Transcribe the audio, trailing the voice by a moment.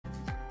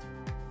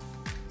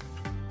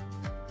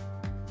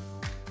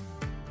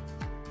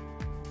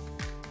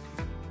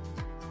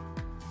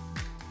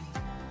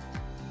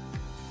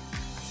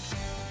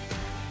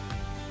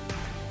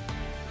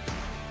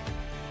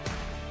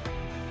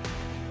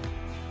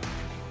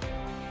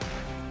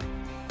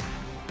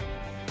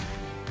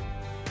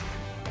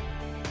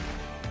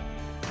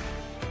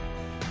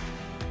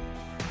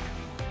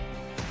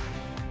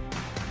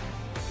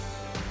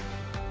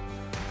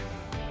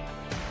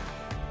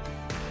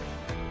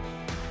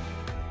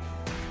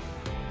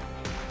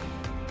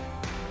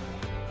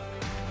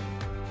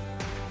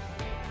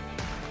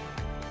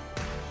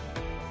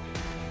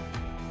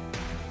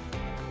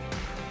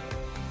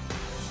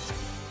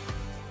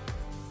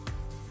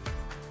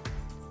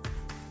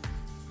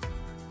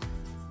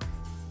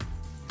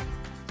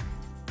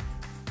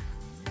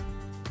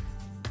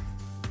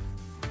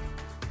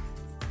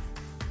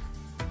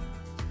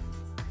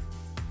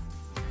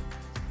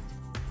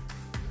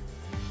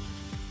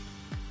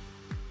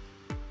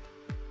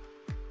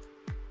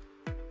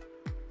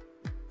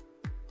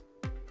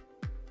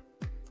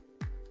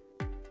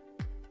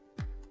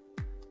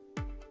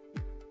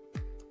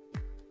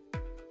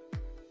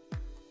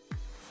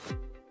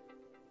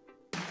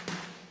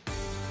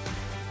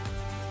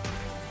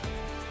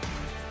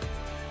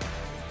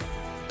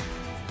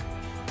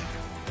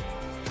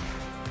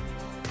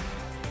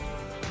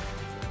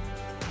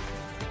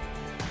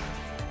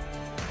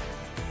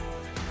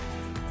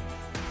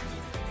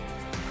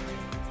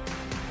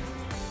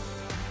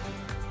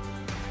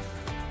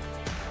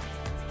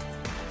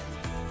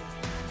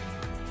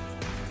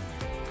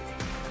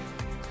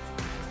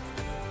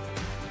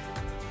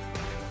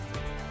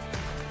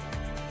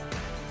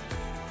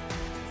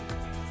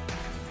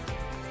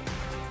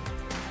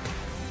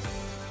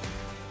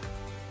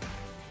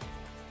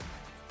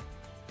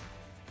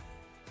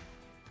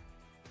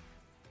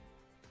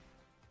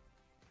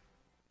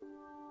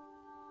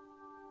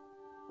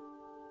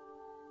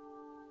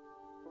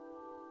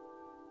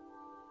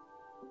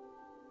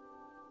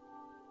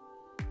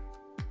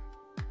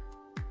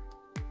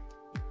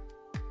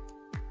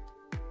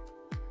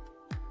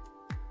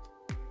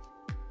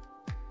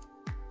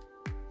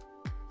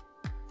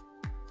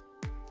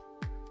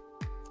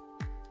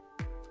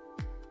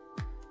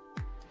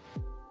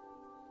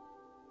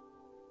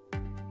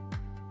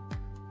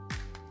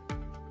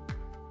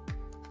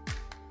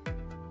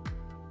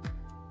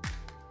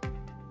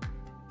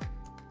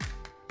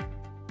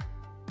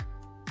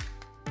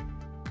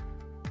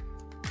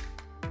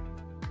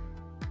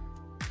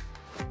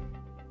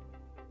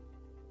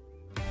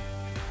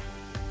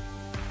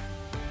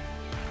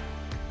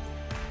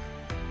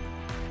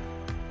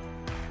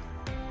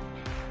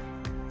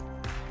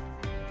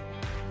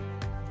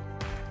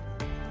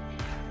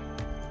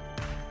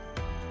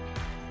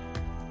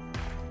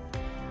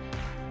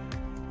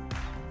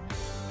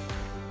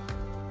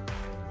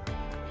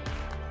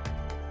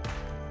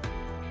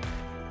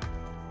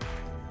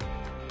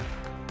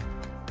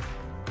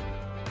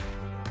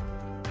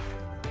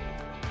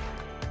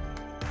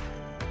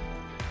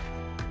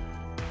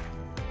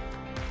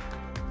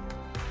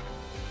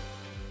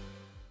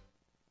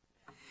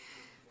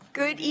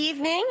Good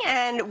evening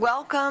and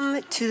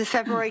welcome to the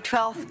February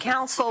 12th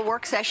Council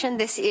work session.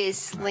 This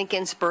is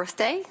Lincoln's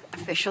birthday,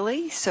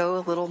 officially, so a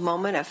little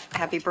moment of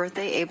happy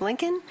birthday, Abe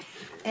Lincoln.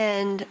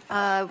 And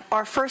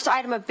our first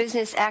item of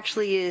business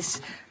actually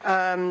is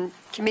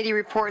committee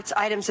reports,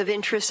 items of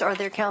interest. Are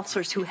there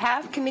councilors who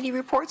have committee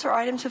reports or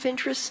items of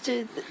interest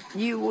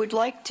you would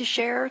like to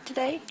share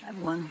today? I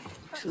have one,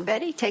 two.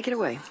 Betty, take it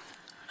away.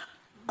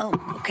 Oh,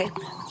 okay.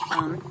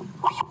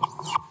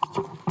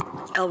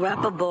 El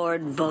Rapa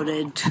Board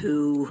voted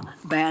to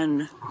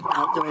ban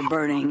outdoor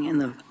burning in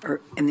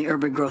the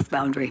urban growth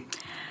boundary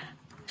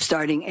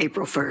starting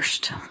April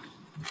 1st.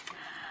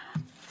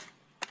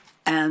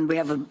 And we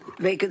have a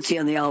vacancy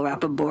on the El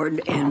Rapa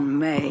Board in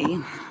May,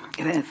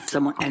 if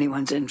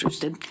anyone's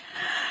interested.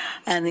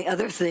 And the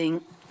other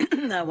thing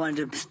I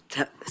wanted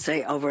to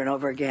say over and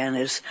over again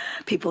is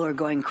people are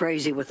going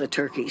crazy with the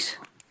turkeys.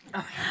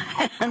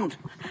 And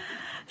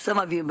some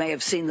of you may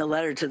have seen the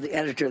letter to the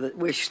editor that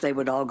wished they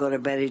would all go to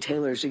Betty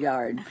Taylor's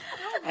yard.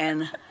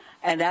 And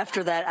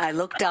after that, I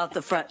looked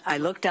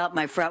out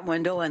my front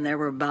window, and there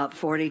were about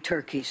 40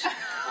 turkeys.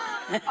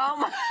 Oh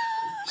my!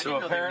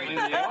 So apparently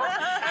they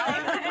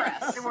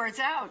are. The word's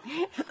out.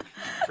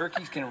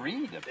 Turkeys can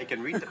read. They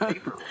can read the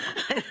paper.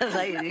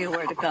 They knew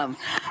where to come.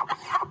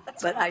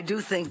 But I do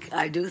think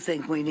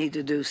we need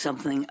to do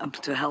something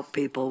to help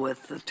people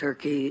with the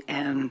turkey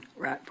and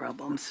rat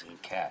problems.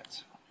 And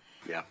cats.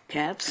 Yeah.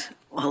 Cats?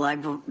 Well, I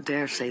won't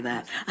dare say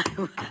that.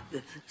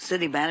 The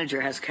city manager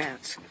has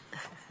cats.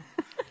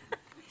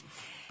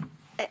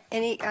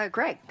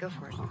 Greg, go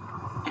for it.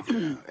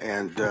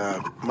 And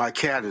my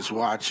cat is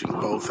watching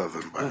both of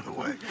them, by the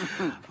way.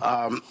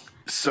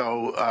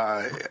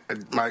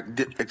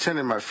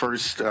 Attended my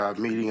first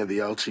meeting of the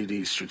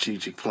LTD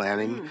Strategic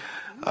Planning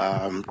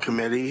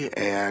Committee,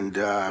 and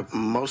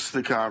most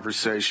of the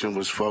conversation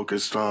was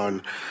focused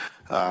on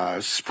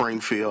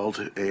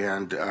Springfield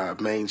and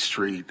Main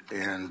Street,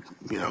 and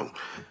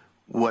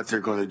what they're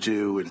going to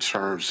do in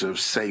terms of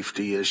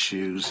safety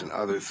issues and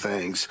other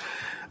things,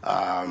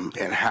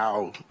 and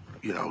how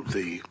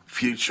the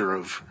future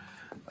of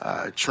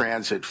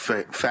transit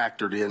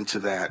factored into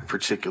that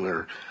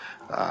particular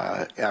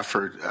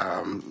effort.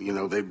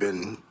 They've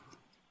been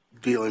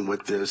dealing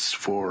with this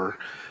for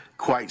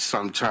quite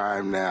some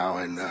time now,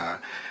 and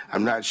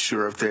I'm not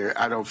sure if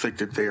I don't think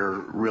that they're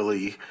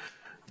really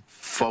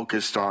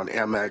focused on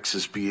MX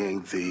as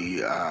being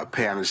the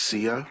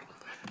panacea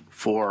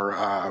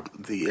for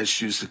the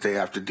issues that they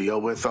have to deal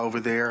with over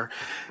there,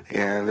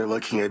 and they're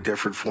looking at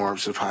different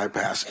forms of high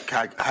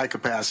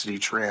capacity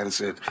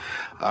transit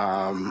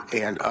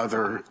and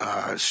other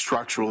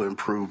structural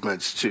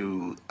improvements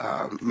to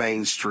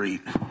Main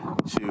Street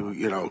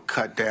to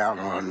cut down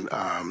on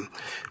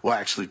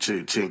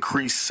to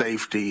increase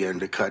safety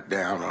and to cut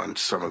down on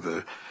some of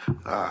the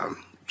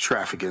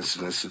traffic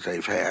incidents that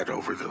they've had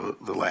over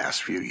the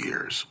last few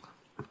years.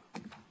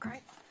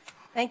 Great.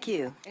 Thank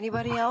you.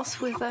 Anybody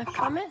else with a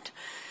comment?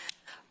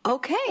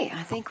 Okay,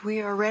 I think we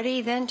are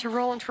ready then to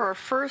roll into our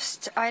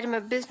first item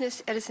of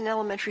business, Edison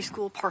Elementary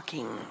School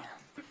parking.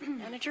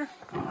 Manager?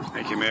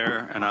 Thank you,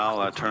 Mayor, and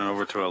I'll turn it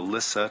over to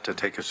Alyssa to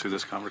take us through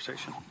this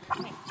conversation.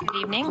 Good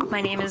evening.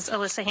 My name is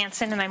Alyssa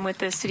Hansen, and I'm with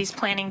the city's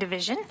planning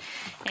division,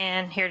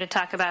 and here to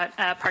talk about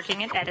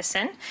parking at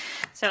Edison.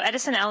 So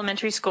Edison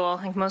Elementary School,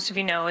 I think most of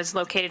you know, is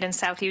located in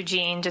South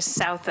Eugene, just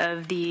south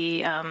of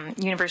the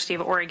University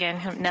of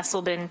Oregon,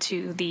 nestled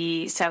into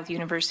the South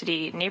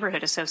University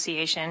Neighborhood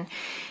Association.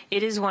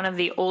 It is one of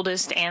the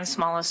oldest and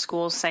smallest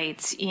school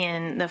sites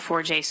in the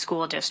 4J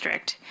school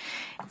district.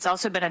 It's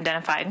also been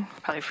identified,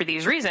 probably for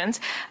these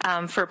reasons,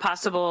 for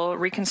possible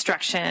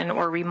reconstruction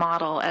or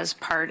remodel as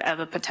part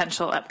of a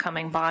potential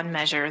upcoming bond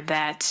measure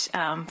that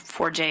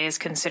 4J is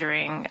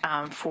considering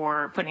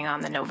for putting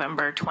on the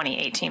November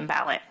 2018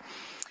 ballot.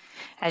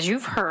 As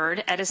you've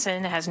heard,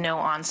 Edison has no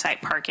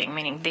on-site parking,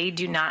 meaning they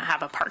do not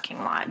have a parking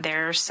lot.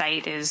 Their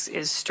site is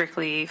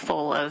strictly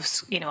full of,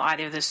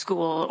 either the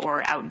school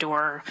or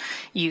outdoor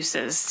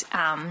uses.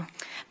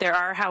 There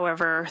are,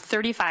 however,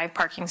 35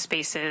 parking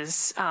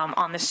spaces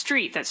on the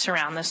street that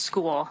surround the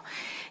school.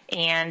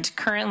 And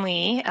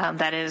currently,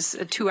 that is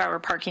a 2-hour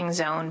parking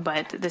zone,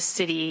 but the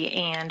city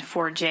and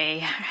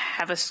 4J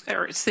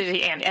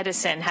city and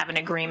Edison have an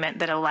agreement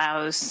that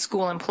allows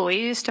school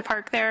employees to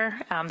park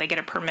there. They get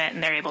a permit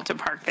and they're able to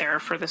park there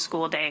for the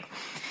school day.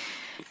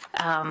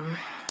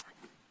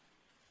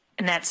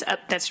 And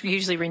that's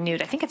usually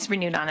renewed. I think it's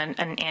renewed on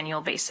an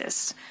annual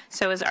basis.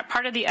 So as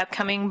part of the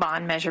upcoming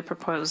bond measure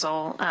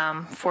proposal,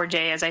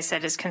 4J, as I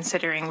said, is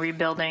considering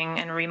rebuilding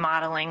and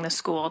remodeling the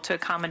school to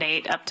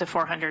accommodate up to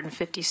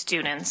 450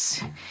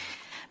 students.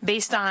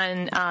 Based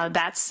on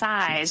that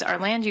size, our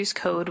land use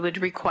code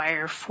would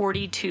require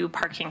 42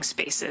 parking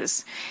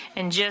spaces.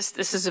 And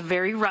this is a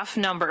very rough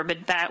number,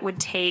 but that would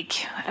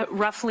take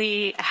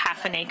roughly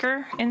half an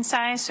acre in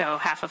size, so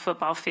half a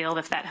football field,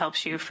 if that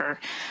helps you for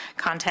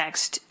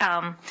context.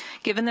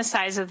 Given the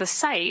size of the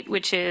site,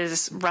 which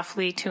is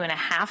roughly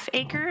 2.5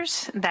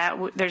 acres,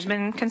 there's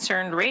been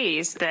concern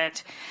raised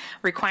that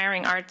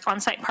requiring our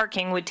on-site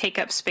parking would take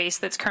up space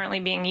that's currently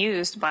being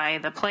used by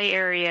the play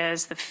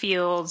areas, the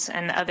fields,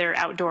 and other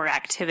outdoor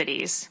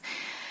activities.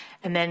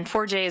 And then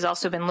 4J has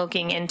also been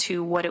looking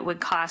into what it would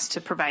cost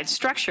to provide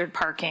structured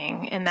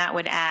parking, and that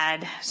would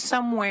add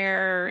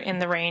somewhere in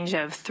the range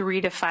of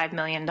 $3 to $5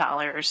 million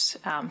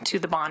to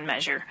the bond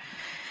measure.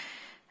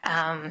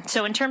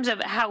 So in terms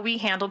of how we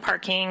handle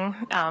parking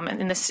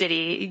in the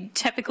city,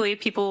 typically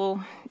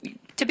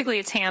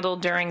it's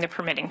handled during the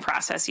permitting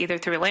process, either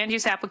through a land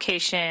use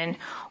application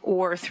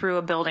or through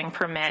a building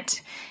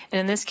permit. And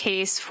in this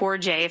case,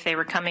 4J, if they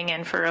were coming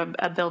in for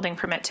a building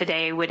permit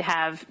today, would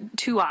have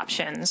two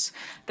options.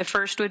 The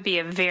first would be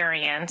a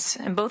variance,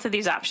 and both of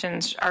these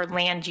options are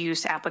land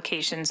use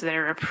applications that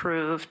are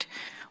approved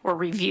or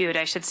reviewed,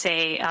 I should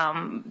say.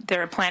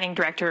 They're a planning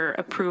director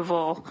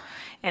approval,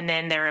 and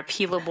then they're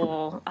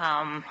appealable,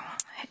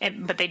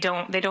 but they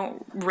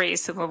don't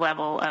raise to the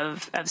level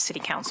of city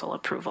council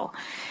approval.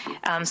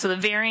 So the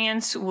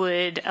variance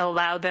would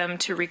allow them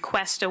to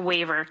request a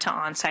waiver to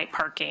on-site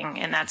parking,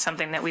 and that's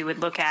something that we would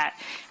look at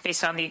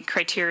based on the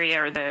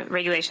criteria or the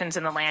regulations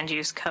in the land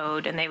use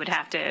code, and they would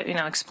have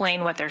to,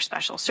 explain what their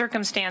special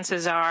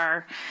circumstances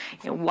are,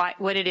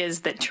 what it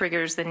is that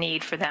triggers the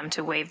need for them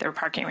to waive their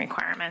parking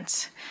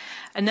requirements.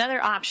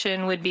 Another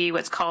option would be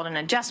what's called an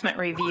adjustment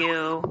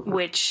review,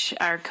 which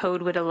our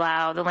code would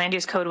allow, the land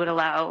use code would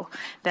allow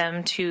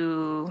them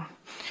to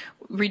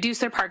reduce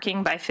their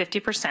parking by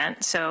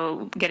 50%,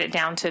 so get it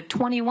down to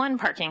 21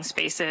 parking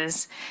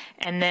spaces,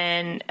 and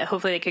then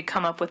hopefully they could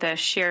come up with a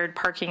shared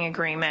parking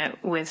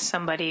agreement with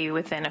somebody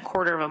within a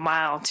quarter of a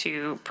mile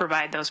to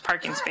provide those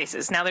parking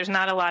spaces. Now, there's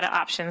not a lot of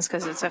options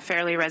because it's a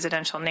fairly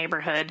residential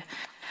neighborhood.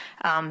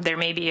 There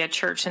may be a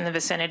church in the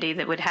vicinity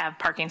that would have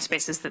parking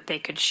spaces that they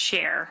could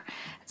share.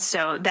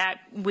 So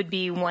that would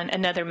be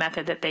another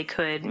method that they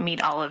could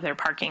meet all of their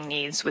parking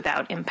needs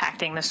without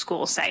impacting the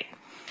school site.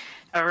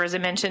 Or as I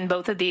mentioned,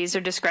 both of these are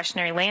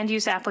discretionary land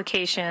use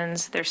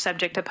applications. They're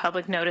subject to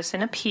public notice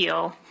and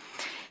appeal.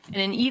 And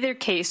in either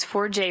case,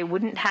 4J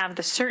wouldn't have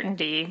the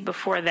certainty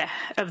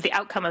of the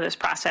outcome of this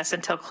process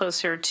until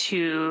closer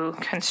to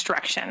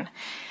construction.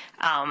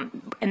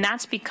 And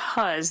that's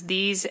because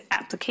these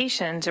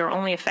applications are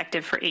only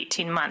effective for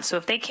 18 months. So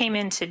if they came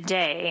in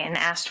today and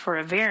asked for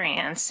a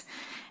variance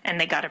and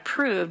they got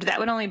approved, that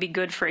would only be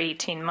good for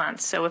 18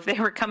 months. So if they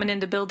were coming in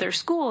to build their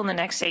school in the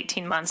next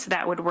 18 months,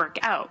 that would work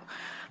out.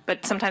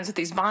 But sometimes with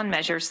these bond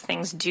measures,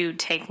 things do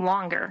take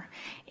longer.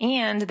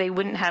 And they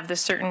wouldn't have the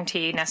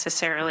certainty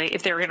necessarily,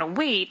 if they were going to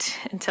wait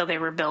until they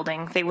were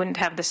building, they wouldn't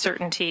have the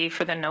certainty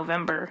for the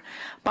November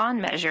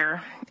bond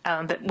measure,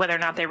 that whether or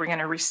not they were going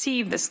to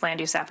receive this land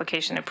use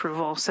application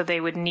approval. So they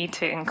would need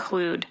to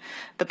include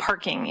the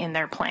parking in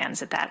their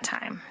plans at that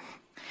time.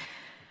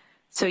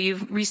 So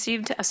you've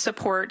received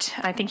support.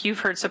 I think you've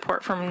heard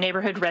support from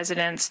neighborhood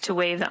residents to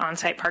waive the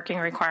on-site parking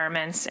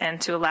requirements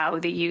and to allow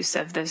the use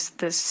of this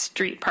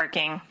street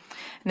parking.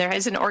 And there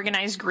is an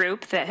organized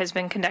group that has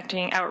been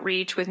conducting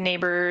outreach with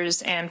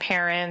neighbors and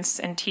parents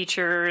and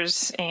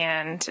teachers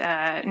and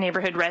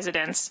neighborhood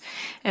residents.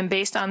 And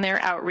based on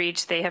their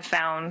outreach, they have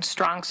found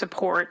strong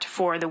support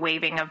for the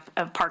waiving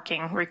of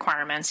parking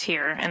requirements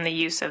here and the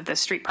use of the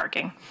street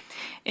parking.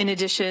 In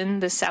addition,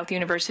 the South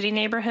University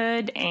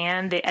neighborhood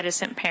and the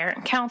Edison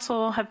Parent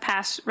Council have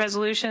passed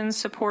resolutions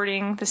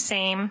supporting the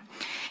same.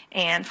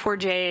 And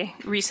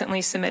 4J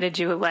recently submitted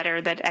you a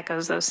letter that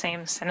echoes those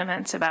same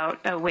sentiments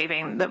about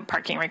waiving the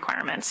parking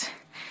requirements.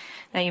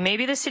 Now, you may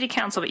be the city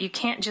council, but you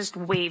can't just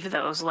waive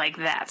those like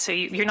that. So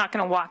you're not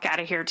going to walk out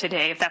of here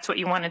today if that's what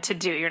you wanted to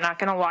do. You're not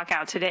going to walk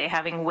out today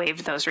having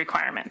waived those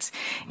requirements.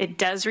 It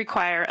does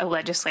require a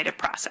legislative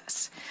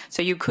process.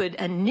 So you could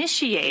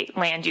initiate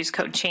land use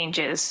code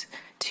changes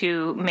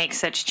to make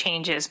such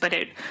changes, but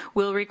it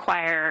will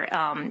require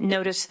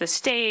notice to the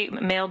state,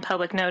 mailed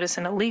public notice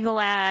and a legal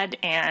ad,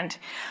 and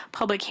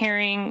public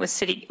hearing with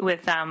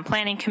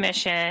planning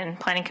commission.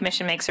 Planning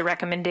commission makes a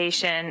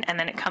recommendation, and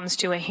then it comes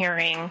to a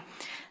hearing,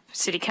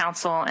 city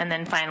council, and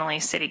then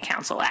finally city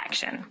council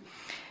action.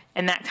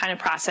 And that kind of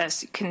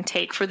process can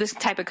take, for this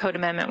type of code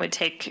amendment, would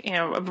take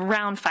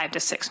around 5 to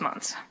 6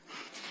 months.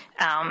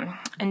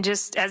 And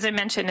just as I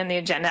mentioned in the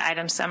agenda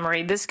item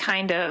summary, this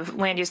kind of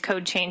land use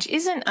code change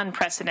isn't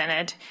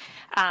unprecedented.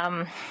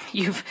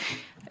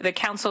 The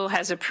council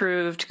has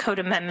approved code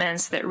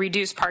amendments that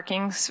reduce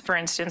parkings, for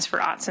instance, for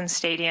Autzen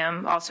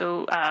Stadium,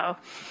 also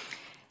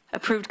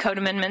approved code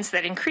amendments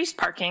that increased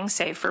parking,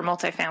 say for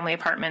multifamily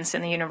apartments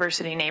in the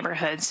university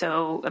neighborhood.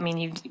 So, I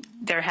mean,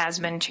 there has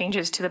been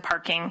changes to the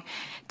parking.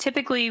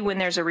 Typically, when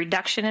there's a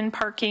reduction in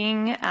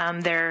parking,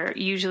 they're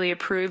usually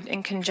approved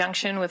in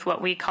conjunction with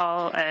what we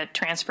call a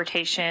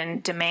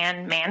transportation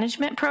demand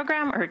management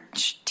program, or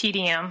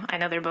TDM. I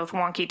know they're both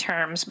wonky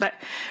terms, but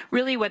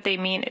really what they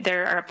mean,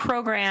 they're a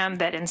program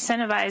that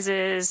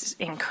incentivizes,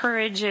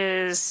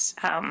 encourages,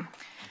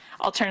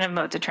 alternative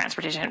modes of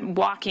transportation: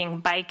 walking,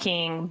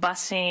 biking,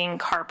 busing,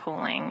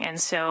 carpooling. And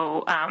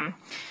so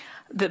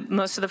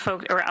most of the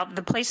folks, or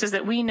the places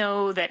that we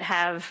know that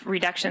have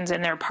reductions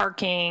in their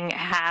parking,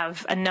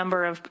 have a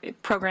number of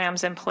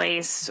programs in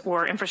place,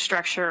 or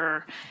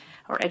infrastructure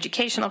or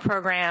educational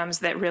programs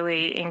that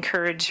really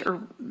encourage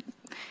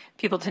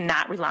people to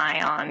not rely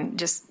on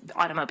just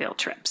automobile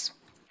trips.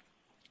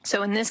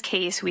 So in this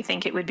case, we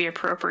think it would be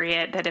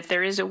appropriate that if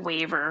there is a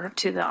waiver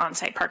to the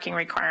on-site parking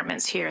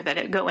requirements here, that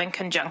it go in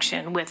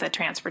conjunction with a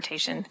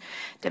transportation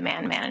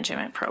demand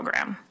management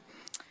program.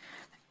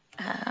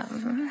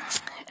 And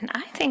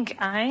I think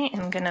I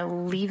am going to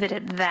leave it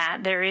at that.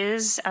 There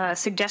is a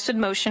suggested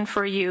motion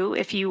for you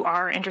if you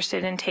are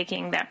interested in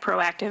taking that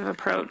proactive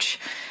approach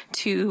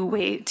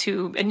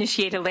to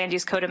initiate a land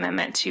use code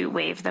amendment to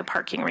waive the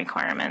parking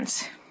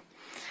requirements.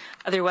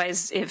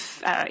 Otherwise,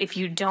 if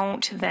you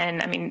don't,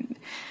 then, I mean,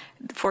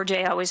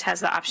 4J always has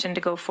the option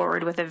to go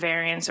forward with a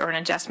variance or an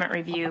adjustment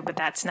review, but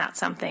that's not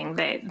something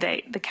that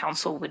the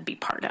council would be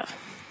part of.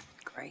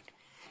 Great.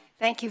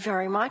 Thank you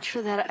very much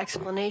for that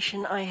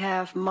explanation. I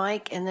have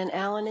Mike and then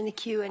Alan in the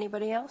queue.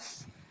 Anybody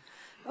else?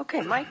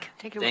 Okay, Mike,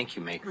 take it away. Thank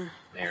you,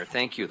 Mayor.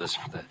 Thank you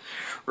for the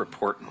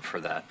report and for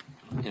that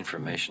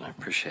information. I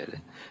appreciate it.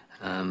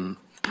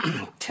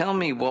 Tell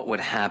me what would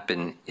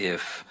happen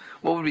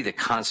what would be the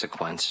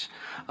consequence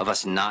of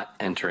us not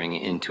entering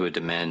into a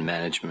demand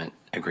management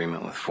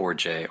agreement with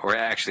 4J, or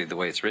actually the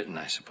way it's written,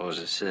 I suppose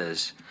it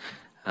says,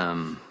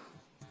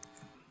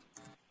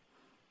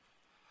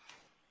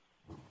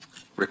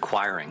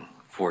 requiring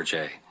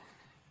 4J.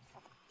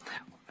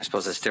 I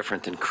suppose that's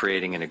different than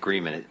creating an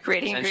agreement.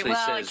 It essentially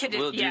says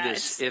we'll do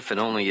this if and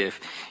only if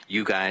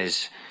you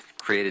guys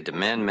create a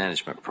demand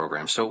management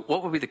program. So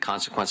what would be the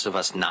consequence of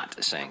us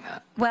not saying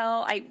that?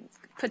 Well,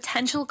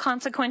 potential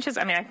consequences,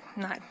 I mean,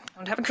 I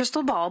don't have a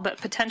crystal ball, but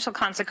potential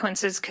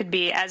consequences could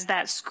be, as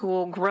that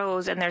school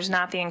grows and there's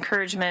not the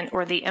encouragement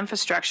or the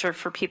infrastructure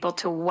for people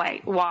to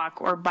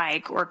walk or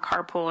bike or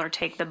carpool or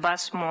take the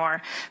bus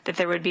more, that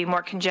there would be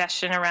more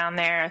congestion around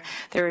there.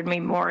 There would be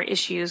more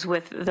issues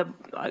with the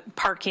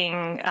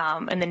parking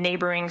in the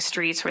neighboring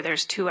streets where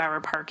there's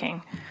 2-hour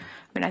parking.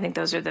 I mean, I think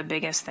those are the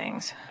biggest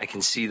things. I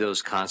can see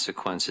those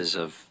consequences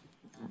of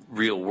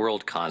real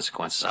world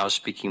consequences. I was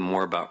speaking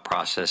more about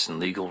process and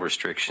legal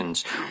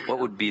restrictions. What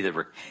would be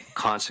the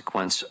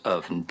consequence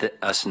of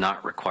us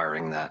not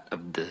requiring that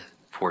of the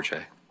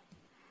 4J?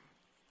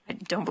 I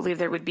don't believe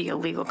there would be a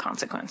legal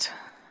consequence.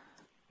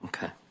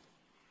 Okay.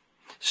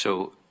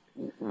 So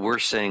we're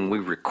saying we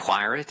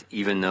require it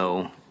even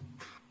though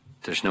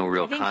there's no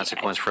real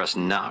consequence for us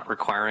not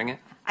requiring it?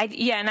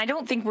 Yeah, and I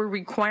don't think we're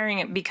requiring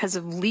it because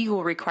of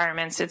legal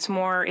requirements. It's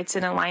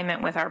in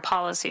alignment with our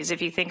policies.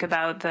 If you think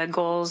about the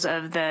goals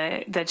of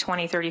the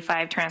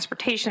 2035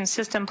 transportation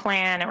system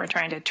plan, and we're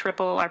trying to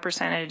triple our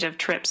percentage of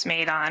trips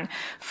made on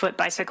foot,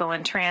 bicycle,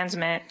 and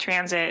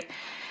transit,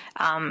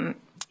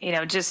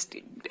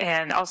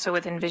 and also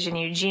with Envision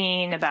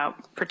Eugene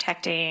about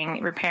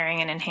protecting,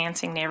 repairing, and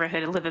enhancing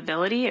neighborhood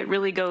livability, it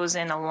really goes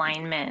in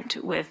alignment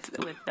with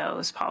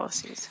those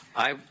policies.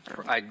 I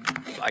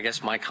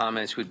guess my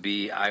comments would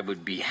be, I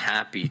would be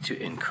happy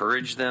to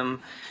encourage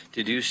them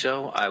to do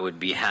so. I would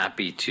be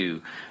happy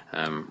to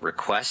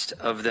request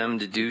of them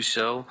to do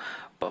so,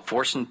 but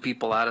forcing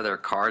people out of their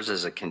cars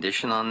as a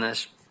condition on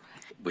this,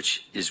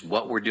 which is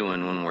what we're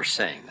doing when we're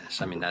saying this.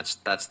 I mean, that's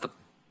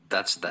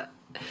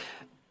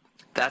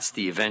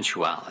the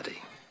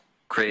eventuality.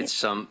 Creates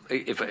some,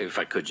 if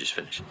I could just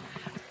finish.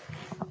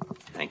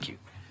 Thank you.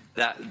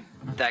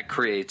 That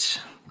creates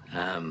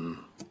an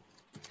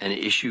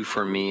issue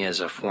for me as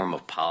a form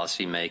of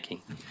policy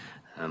making.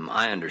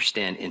 I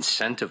understand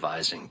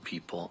incentivizing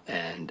people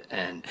and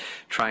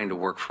trying to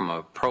work from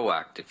a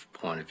proactive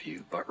point of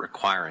view, but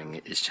requiring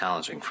it is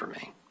challenging for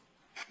me.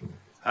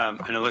 And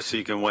Alyssa,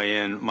 you can weigh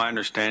in. My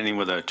understanding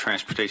with a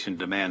transportation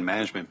demand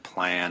management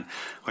plan,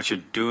 what you're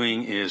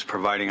doing is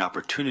providing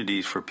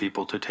opportunities for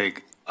people to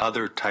take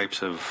other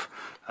types of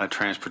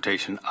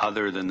transportation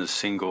other than the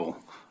single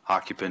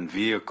occupant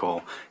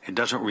vehicle. It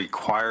doesn't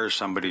require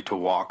somebody to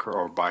walk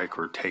or bike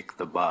or take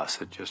the bus.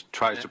 It just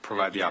tries to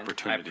provide the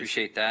opportunity. I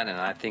appreciate that, and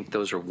I think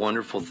those are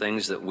wonderful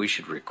things that we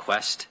should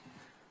request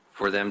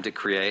for them to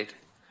create.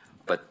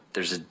 But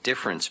there's a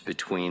difference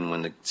between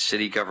when the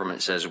city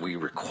government says we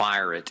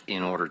require it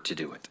in order to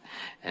do it.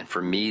 And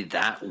for me,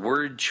 that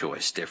word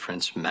choice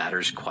difference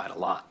matters quite a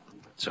lot.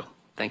 So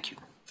thank you.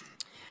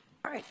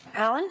 All right,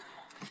 Alan?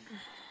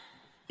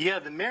 Yeah,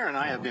 the mayor and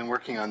I have been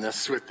working on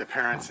this with the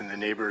parents and the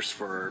neighbors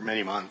for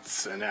many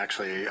months, and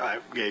actually I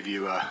gave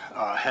you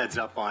a heads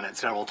up on it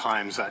several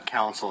times at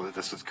council that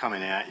this was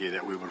coming at you,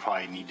 that we would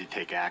probably need to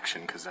take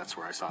action because that's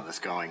where I saw this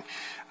going.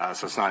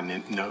 So it's not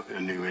a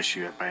new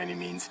issue by any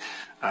means.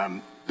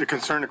 The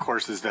concern, of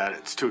course, is that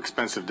it's too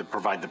expensive to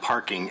provide the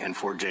parking, and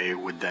 4J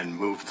would then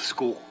move the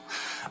school.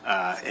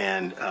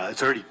 And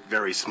it's already a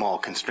very small,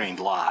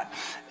 constrained lot.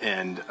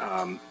 And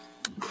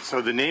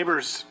so the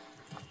neighbors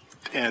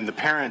and the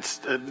parents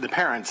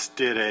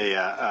did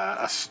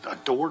a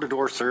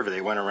door-to-door survey.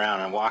 They went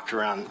around and walked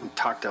around and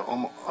talked to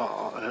almost,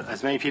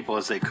 as many people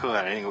as they could.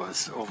 I think it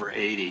was over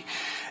 80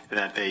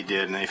 that they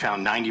did, and they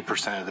found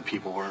 90% of the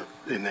people were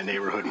in the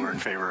neighborhood were in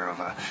favor of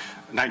a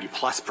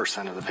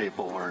 90+% of the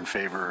people were in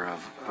favor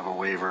of a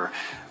waiver.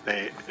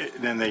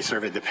 Then they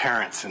surveyed the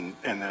parents, and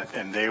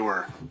they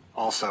were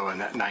also in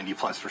that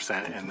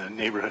 90+%, and the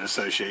neighborhood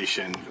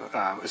association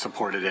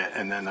supported it,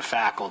 and then the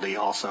faculty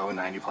also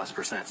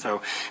 90+%.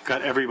 So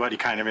got everybody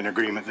kind of in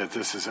agreement that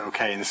this is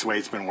okay, and this way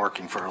it's been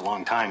working for a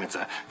long time. It's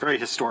a very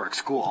historic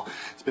school.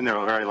 It's been there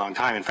a very long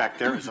time. In fact,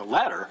 there is a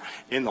letter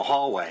in the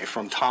hallway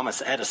from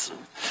Thomas Edison.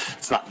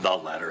 It's not the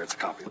letter, it's a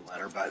copy of the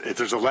letter, but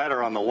there's a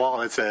letter on the wall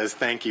that says,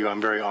 "Thank you,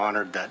 I'm very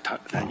honored that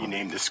you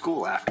named this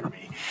school after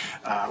me,"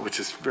 which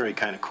is very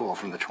kind of cool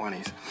from the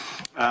 20s.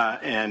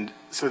 And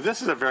so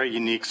this is a very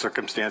unique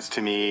circumstance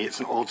to me. It's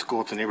an old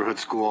school, it's a neighborhood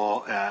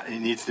school.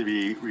 It needs to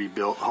be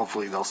rebuilt.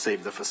 Hopefully they'll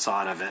save the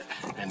facade of it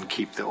and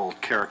keep the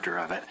old character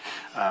of it.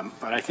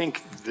 But I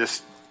think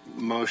this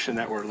motion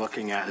that we're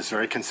looking at is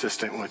very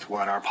consistent with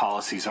what our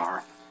policies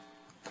are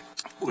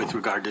with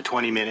regard to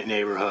 20-minute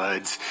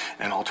neighborhoods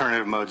and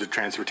alternative modes of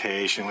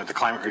transportation, with the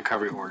climate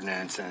recovery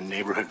ordinance and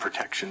neighborhood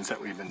protections that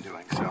we've been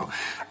doing. So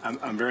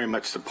I'm very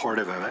much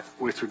supportive of it.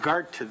 With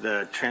regard to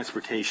the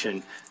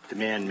transportation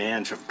demand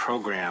management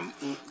program,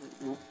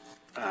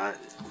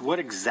 what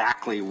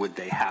exactly would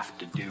they have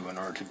to do in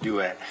order to do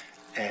it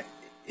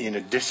in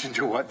addition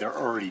to what they're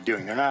already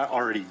doing? They're not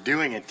already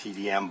doing a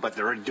TDM, but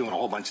they're already doing a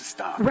whole bunch of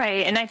stuff.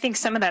 Right, and I think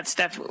some of that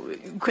stuff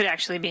could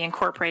actually be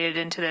incorporated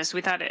into this.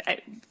 We thought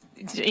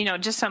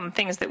just some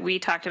things that we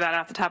talked about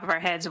off the top of our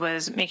heads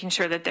was making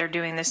sure that they're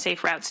doing the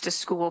safe routes to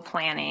school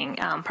planning,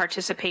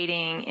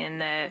 participating in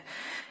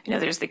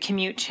there's the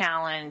commute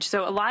challenge.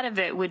 So a lot of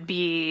it would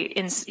be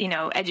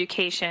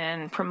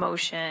education,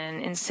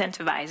 promotion,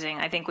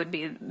 incentivizing, I think would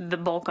be the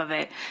bulk of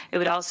it. It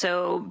would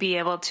also be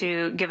able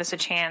to give us a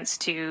chance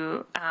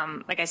to,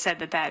 like I said,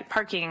 that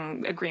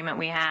parking agreement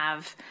we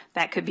have,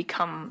 that could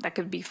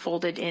be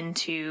folded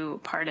into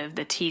part of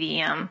the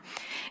TDM.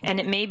 And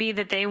it may be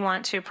that they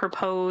want to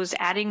propose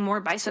adding more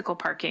bicycle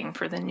parking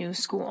for the new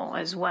school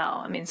as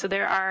well. I mean, so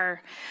the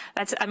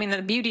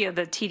beauty of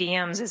the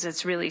TDMs is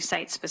it's really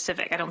site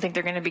specific. I don't think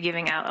they're going to be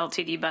giving out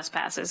LTD bus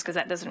passes because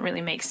that doesn't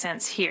really make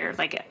sense here,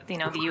 like the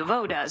U of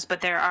O does.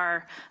 But there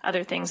are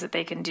other things that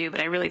they can do.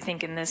 But I really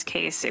think in this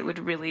case it would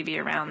really be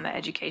around the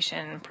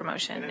education,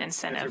 promotion,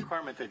 incentive. There's a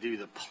requirement to do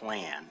the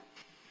plan,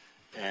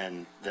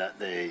 and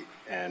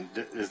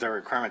is there a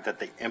requirement that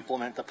they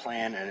implement the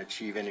plan and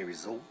achieve any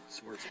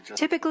results? Or is it just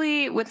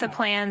typically with the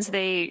plans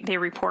they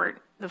report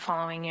the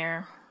following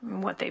year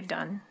what they've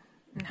done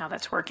and how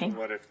that's working.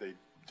 What if they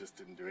just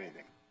didn't do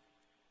anything?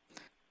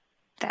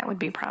 That would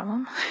be a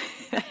problem.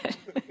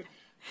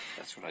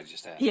 That's what I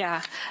just asked.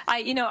 Yeah,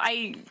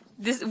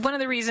 one of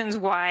the reasons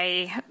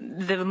why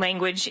the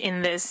language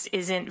in this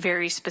isn't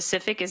very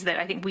specific is that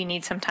I think we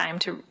need some time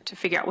to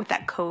figure out what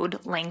that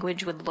code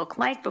language would look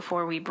like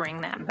before we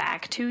bring that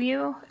back to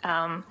you.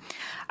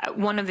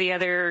 One of the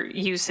other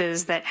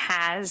uses that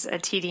has a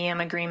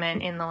TDM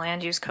agreement in the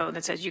land use code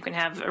that says you can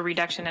have a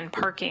reduction in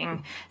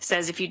parking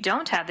says if you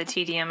don't have the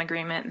TDM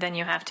agreement, then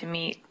you have to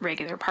meet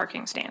regular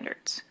parking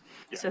standards.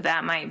 Yeah. So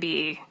that might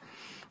be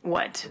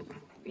what,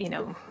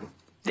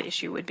 the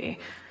issue would be.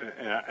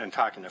 And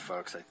talking to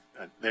folks,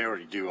 they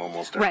already do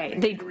almost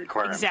everything they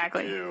require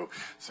exactly. them to do.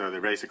 So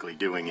they're basically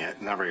doing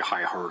it. Not a very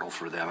high hurdle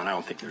for them. And I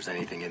don't think there's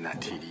anything in that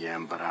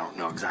TDM, but I don't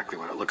know exactly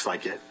what it looks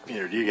like yet.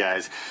 Either do you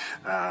guys,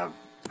 that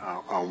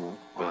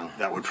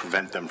would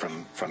prevent them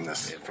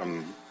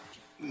from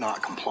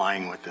not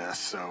complying with this.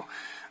 So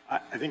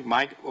I think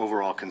my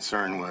overall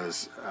concern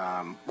was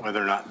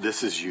whether or not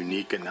this is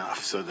unique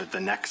enough so that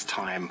the next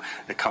time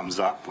it comes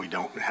up, we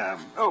don't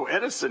have,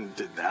 Edison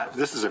did that.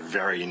 This is a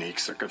very unique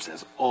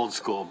circumstance. Old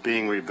school,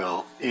 being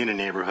rebuilt in a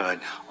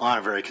neighborhood on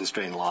a very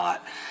constrained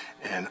lot,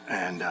 and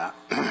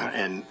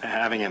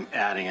having him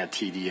adding a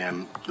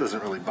TDM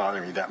doesn't really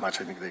bother me that much.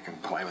 I think they can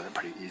play with it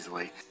pretty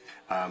easily.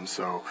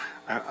 So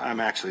I'm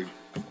actually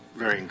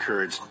very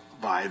encouraged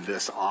by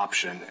this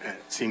option.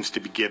 It seems to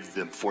give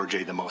them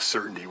 4J the most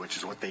certainty, which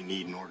is what they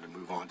need in order to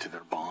move on to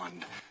their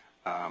bond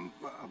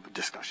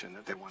discussion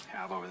that they want to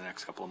have over the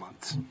next couple of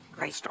months.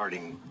 Great.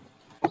 Starting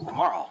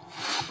tomorrow.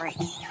 Right.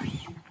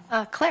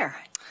 Claire,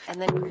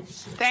 and then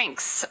Chris.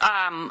 Thanks.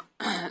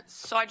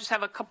 So I just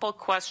have a couple of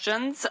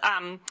questions.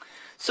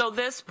 So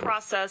this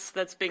process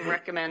that's being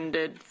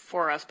recommended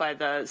for us by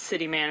the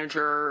city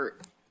manager,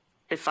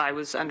 if I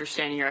was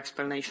understanding your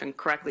explanation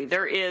correctly,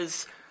 there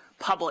is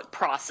public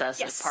process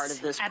Yes, as part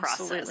of this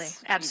absolutely,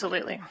 process.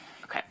 absolutely.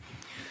 Okay.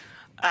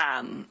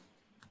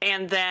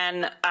 And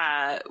then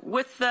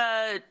with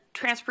the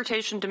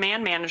transportation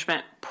demand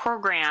management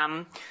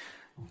program,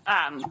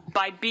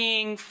 by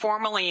being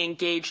formally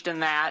engaged in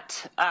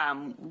that,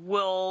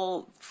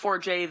 will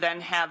 4J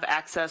then have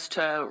access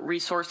to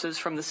resources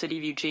from the City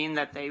of Eugene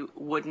that they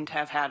wouldn't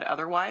have had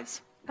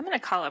otherwise? I'm going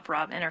to call up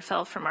Rob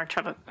Interfeld from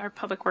our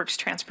Public Works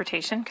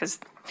Transportation because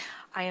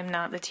I am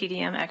not the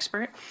TDM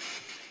expert.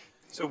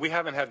 So we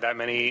haven't had that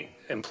many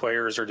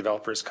employers or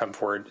developers come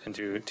forward and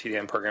do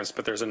TDM programs,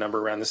 but there's a number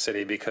around the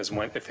city because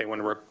if they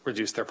want to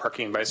reduce their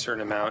parking by a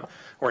certain amount,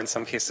 or in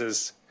some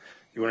cases,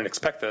 you wouldn't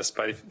expect this,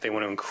 but if they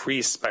want to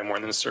increase by more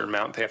than a certain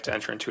amount, they have to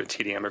enter into a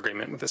TDM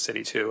agreement with the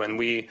city too. And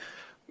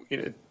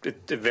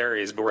it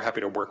varies, but we're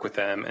happy to work with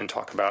them and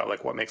talk about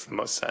like what makes the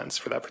most sense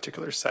for that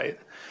particular site.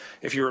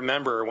 If you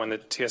remember when the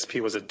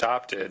TSP was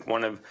adopted,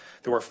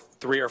 there were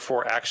 3 or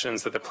 4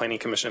 actions that the Planning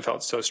Commission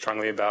felt so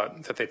strongly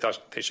about that they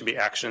thought they should be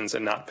actions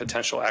and not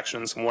potential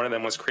actions. One of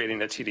them was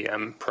creating a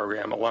TDM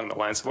program along the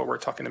lines of what we're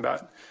talking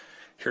about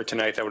here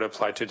tonight that would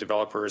apply to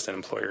developers and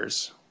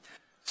employers.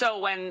 So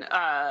when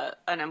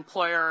an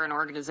employer or an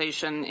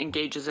organization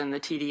engages in the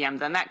TDM,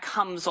 then that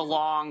comes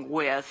along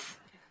with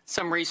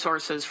some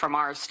resources from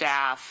our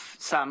staff,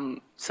 some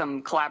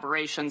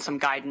collaboration, some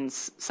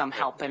guidance, some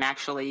help in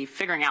actually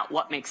figuring out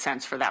what makes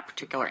sense for that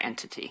particular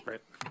entity. Right.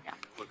 Yeah.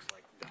 Looks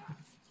like that.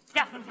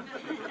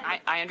 Yeah,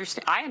 I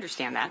understand. I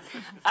understand that.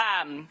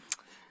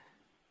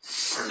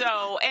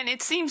 So, and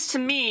it seems to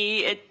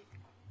me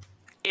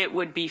it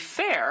would be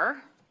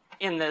fair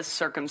in this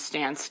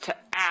circumstance to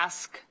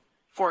ask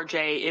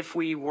 4J if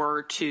we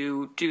were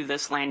to do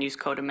this land use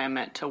code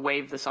amendment to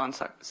waive this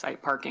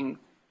on-site parking.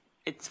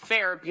 It's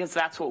fair because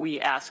that's what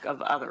we ask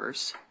of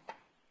others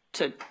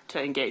to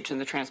engage in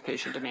the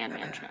transportation demand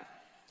management.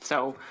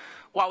 So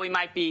while we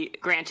might be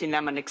granting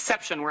them an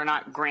exception, we're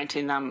not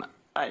granting them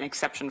an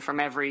exception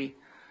from every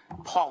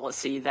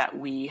policy that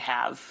we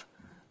have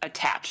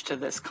attached to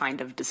this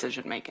kind of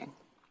decision making.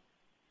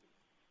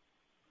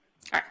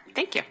 All right,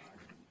 thank you.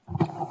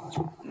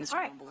 All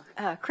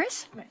right,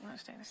 Chris?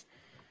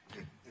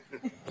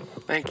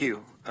 Thank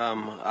you.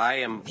 I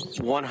am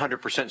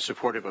 100%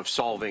 supportive of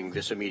solving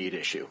this immediate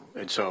issue,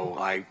 and so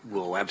I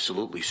will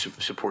absolutely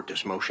support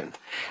this motion.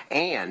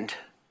 And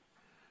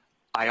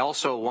I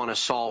also want to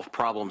solve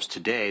problems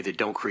today that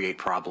don't create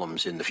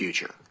problems in the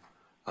future.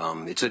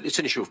 It's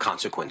an issue of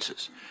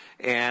consequences.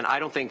 And I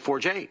don't think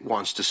 4J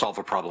wants to solve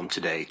a problem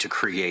today to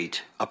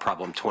create a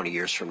problem 20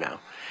 years from now.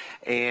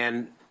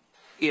 And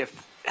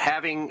if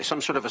having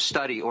some sort of a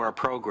study or a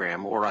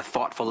program or a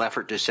thoughtful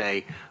effort to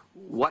say,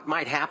 what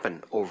might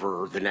happen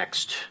over the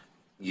next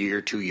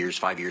year, 2 years,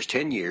 5 years,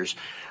 10 years,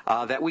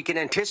 that we can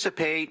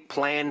anticipate,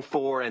 plan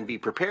for, and be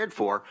prepared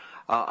for,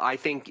 I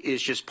think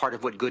is just part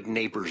of what good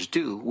neighbors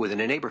do within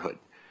a neighborhood.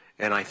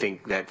 And I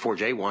think that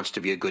 4J wants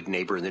to be a good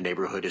neighbor in the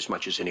neighborhood as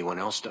much as anyone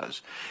else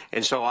does.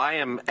 And so I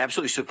am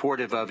absolutely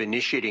supportive of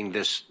initiating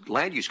this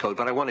land use code,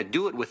 but I want to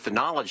do it with the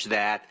knowledge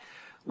that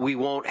we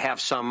won't have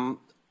some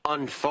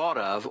unthought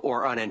of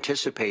or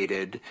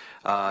unanticipated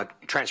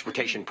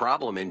transportation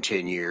problem in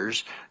 10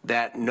 years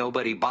that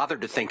nobody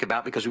bothered to think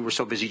about because we were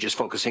so busy just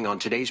focusing on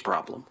today's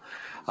problem.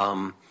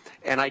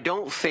 And I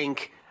don't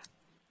think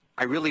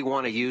I really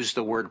want to use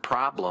the word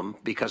problem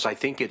because I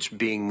think it's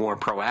being more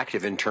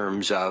proactive in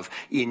terms of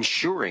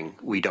ensuring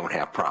we don't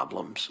have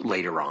problems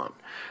later on.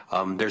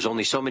 There's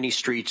only so many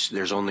streets,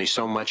 there's only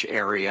so much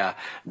area,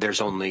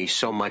 there's only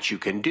so much you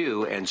can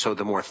do, and so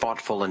the more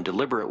thoughtful and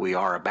deliberate we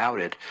are about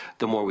it,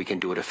 the more we can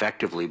do it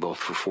effectively, both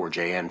for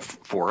 4J and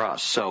for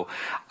us. So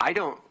I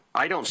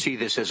don't see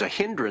this as a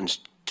hindrance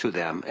to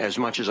them as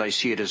much as I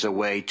see it as a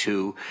way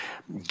to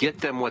get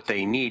them what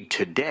they need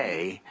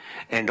today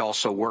and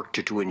also work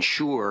to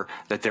ensure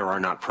that there are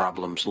not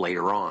problems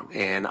later on.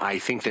 And I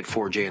think that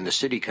 4J and the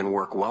city can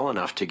work well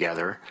enough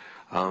together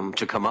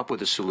to come up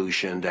with a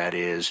solution that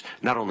is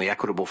not only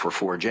equitable for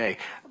 4J,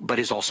 but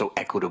is also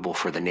equitable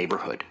for the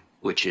neighborhood,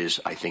 which is,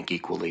 I think,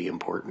 equally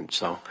important.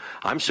 So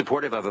I'm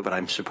supportive of it, but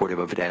I'm supportive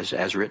of it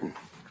as written.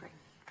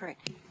 Great.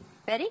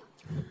 Betty?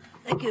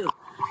 Thank you.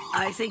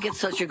 I think it's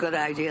such a good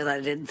idea that I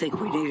didn't think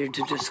we needed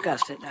to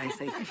discuss it. I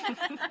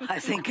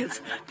think it's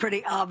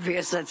pretty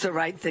obvious that's the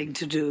right thing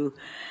to do,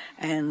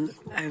 and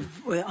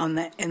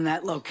in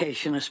that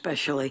location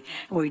especially,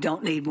 we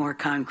don't need more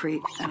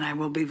concrete. And I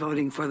will be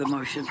voting for the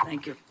motion.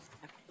 Thank you.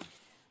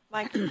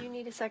 Mike, do you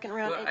need a second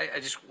round? Well,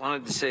 I just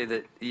wanted to say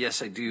that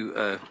yes, I do.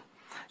 I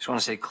just want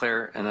to say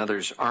Claire and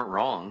others aren't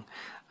wrong.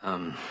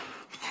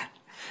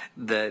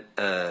 That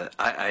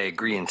I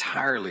agree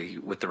entirely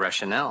with the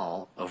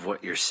rationale of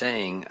what you're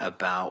saying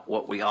about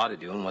what we ought to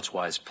do and what's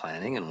wise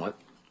planning and what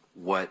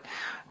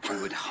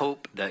we would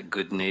hope that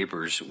good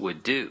neighbors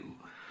would do.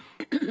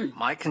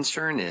 My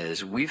concern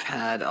is we've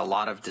had a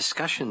lot of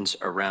discussions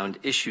around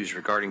issues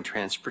regarding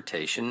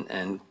transportation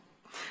and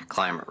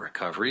climate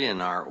recovery in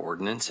our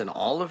ordinance, and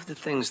all of the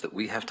things that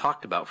we have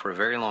talked about for a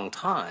very long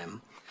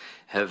time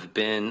have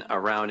been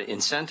around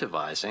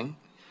incentivizing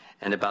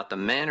and about the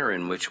manner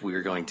in which we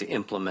are going to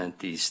implement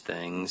these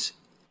things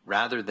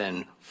rather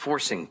than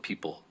forcing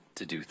people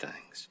to do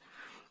things.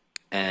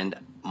 And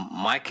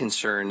my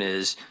concern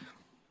is,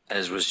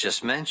 as was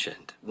just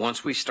mentioned,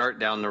 once we start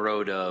down the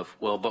road of,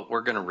 well, but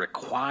we're going to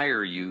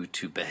require you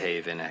to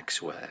behave in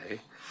X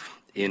way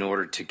in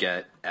order to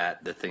get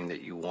at the thing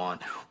that you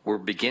want, we're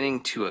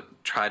beginning to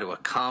try to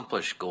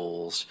accomplish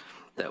goals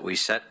that we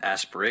set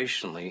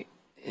aspirationally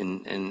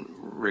in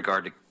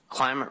regard to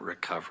climate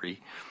recovery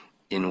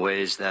in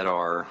ways that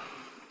are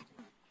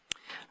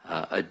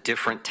a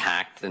different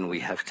tact than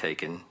we have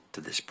taken to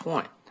this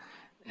point.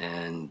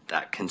 And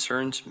that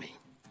concerns me,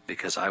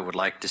 because I would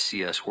like to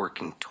see us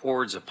working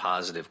towards a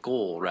positive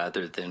goal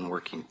rather than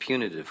working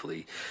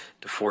punitively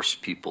to force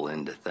people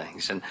into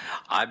things. And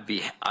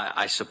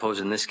I suppose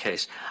in this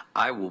case,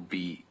 I will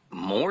be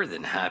more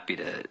than happy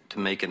to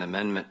make an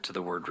amendment to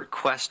the word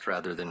request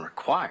rather than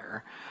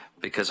require,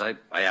 because I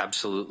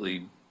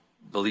absolutely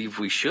believe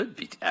we should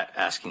be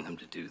asking them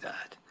to do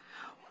that.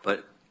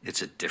 But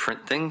it's a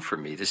different thing for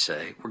me to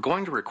say, we're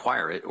going to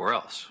require it or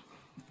else.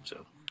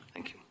 So,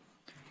 thank you.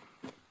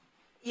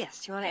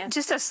 Yes, do you want to answer?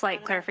 Just a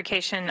slight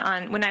clarification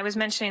on when I was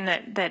mentioning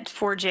that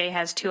 4J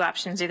has two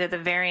options, either the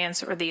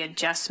variance or the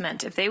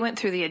adjustment. If they went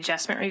through the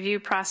adjustment review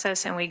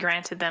process and we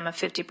granted them a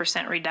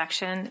 50%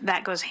 reduction,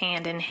 that goes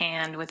hand in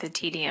hand with a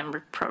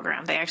TDM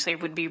program. They actually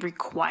would be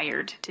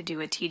required to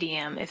do a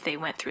TDM if they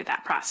went through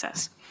that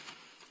process.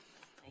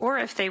 Or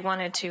if they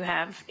wanted to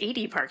have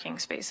 80 parking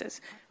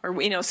spaces,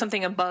 or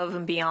something above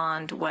and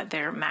beyond what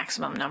their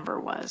maximum number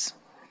was.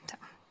 So,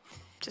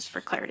 just for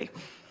clarity.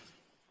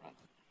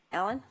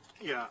 Alan?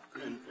 Yeah,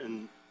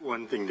 and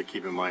one thing to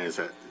keep in mind is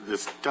that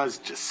this does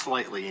just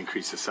slightly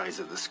increase the size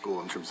of the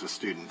school in terms of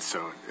students,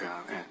 so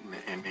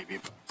and maybe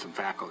some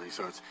faculty.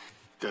 So it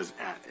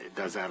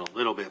does add a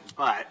little bit,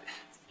 but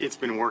it's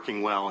been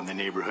working well in the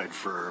neighborhood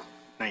for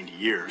 90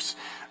 years.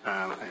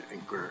 I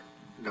think we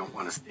don't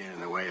want to stand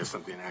in the way of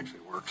something that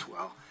actually works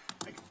well.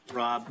 Like,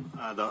 Rob,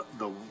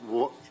 the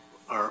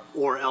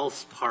or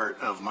else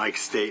part of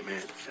Mike's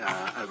statement,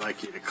 I'd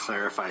like you to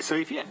clarify. So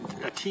if you had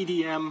a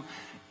TDM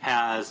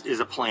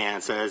is a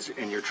plan, says,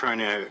 and you're trying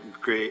to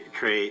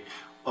create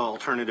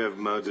alternative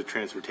modes of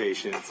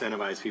transportation,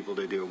 incentivize people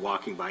to do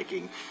walking,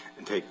 biking,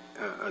 and take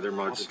other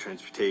modes of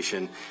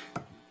transportation.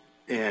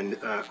 And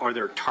are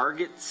there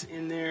targets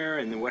in there?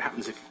 And then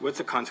what's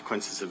the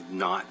consequences of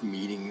not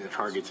meeting the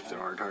targets if there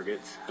are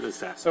targets? How does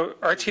that? So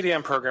our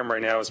TDM program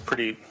right now is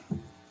pretty,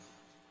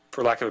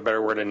 for lack of a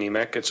better word,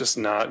 anemic. It's just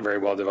not very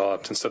well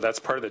developed. And so that's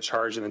part of the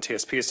charge in the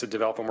TSP is to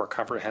develop a more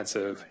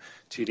comprehensive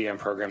TDM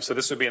program. So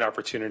this would be an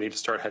opportunity to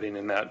start heading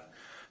in that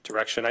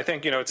direction. I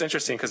think, it's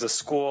interesting because the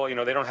school,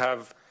 they don't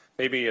have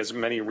maybe as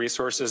many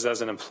resources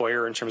as an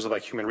employer in terms of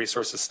like human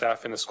resources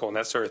staff in the school and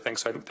that sort of thing.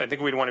 So I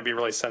think we'd want to be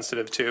really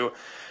sensitive to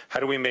how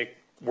do we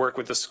work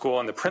with the school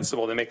and the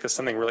principal to make this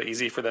something really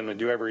easy for them to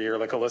do every year.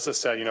 Like Alyssa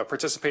said,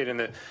 participate in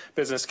the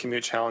business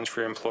commute challenge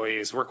for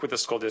employees, work with the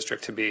school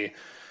district to be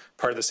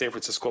part of the Safe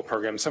Routes to School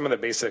program, some of the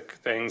basic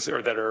things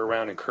that are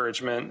around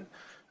encouragement.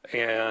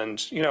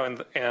 And,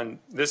 and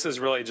this is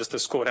really just the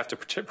school would have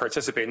to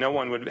participate. No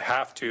one would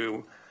have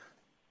to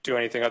do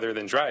anything other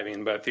than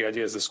driving, but the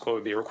idea is the school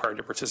would be required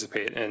to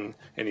participate in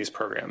these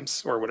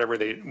programs or however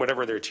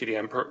their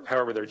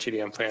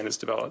TDM plan is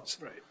developed.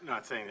 Right.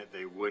 Not saying that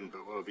they wouldn't,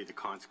 but what would be the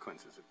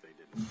consequences if they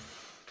didn't?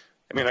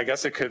 I mean, I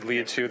guess it could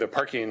lead to the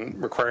parking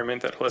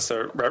requirement that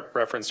Alyssa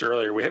referenced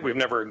earlier. We've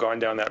never gone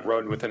down that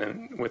road with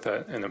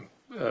an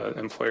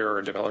employer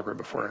or developer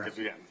before. Because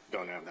we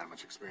don't have that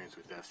much experience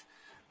with this.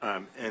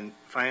 And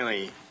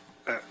finally,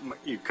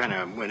 you kind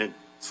of went in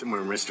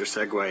somewhere, Mr.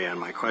 Segue, on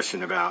my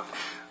question about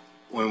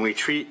when we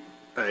treat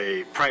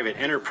a private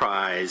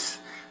enterprise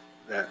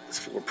that's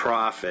for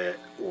profit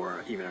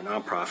or even a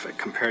nonprofit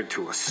compared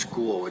to a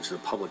school, which is a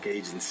public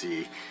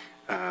agency,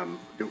 I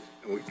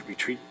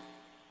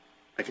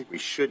think we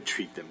should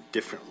treat them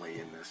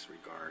differently in this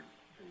regard,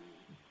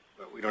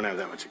 but we don't have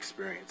that much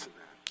experience in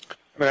that.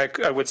 I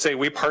mean, I would say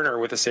we partner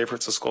with the Safe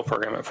Routes to School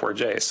program at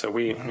 4J, so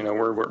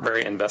we're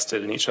very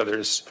invested in each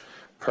other's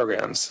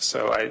programs.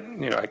 So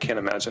I can't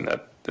imagine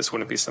that this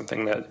wouldn't be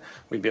something that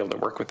we'd be able to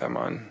work with them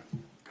on.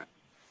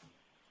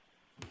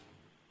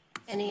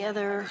 Any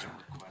other?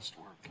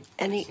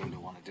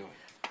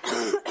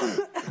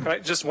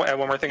 Just one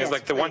more thing is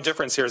like the one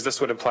difference here is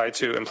this would apply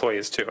to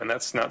employees too, and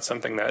that's not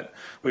something that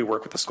we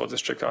work with the school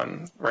district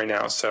on right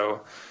now.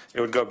 So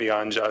it would go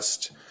beyond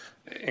just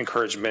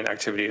encouragement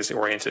activities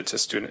oriented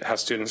to how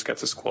students get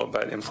to school,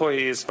 but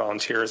employees,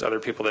 volunteers, other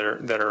people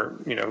that are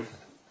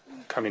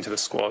coming to the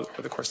school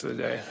over the course of the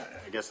day.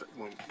 I guess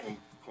one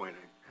point,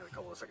 I had a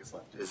couple of seconds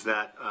left, is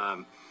that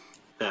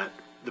that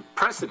the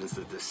precedence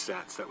that this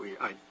sets that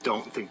I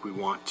don't think we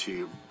want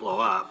to blow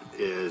up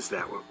is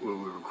that we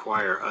would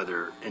require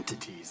other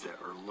entities that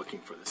are looking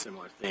for the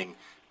similar thing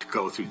to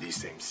go through these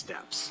same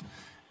steps.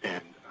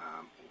 And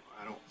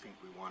I don't think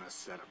we want to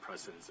set a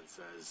precedence that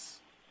says,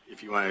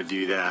 if you want to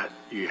do that,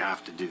 you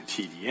have to do the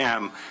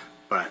TDM,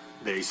 but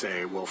they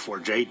say, well,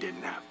 4J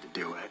didn't have to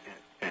do it.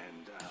 And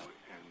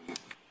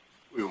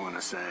we want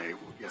to say,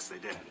 yes, they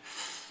did.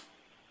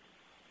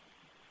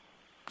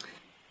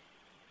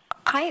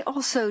 I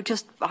also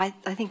I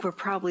think we've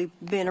probably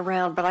been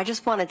around, but I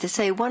just wanted to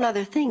say one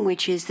other thing,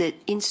 which is that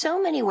in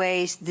so many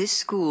ways, this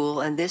school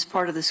and this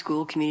part of the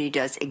school community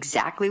does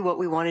exactly what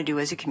we want to do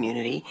as a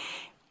community.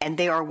 And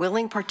they are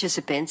willing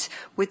participants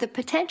with the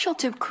potential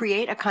to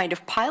create a kind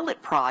of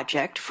pilot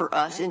project for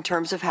us in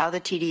terms of how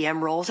the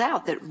TDM rolls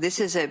out. That this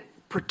is a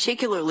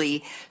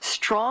particularly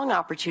strong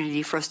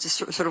opportunity for us to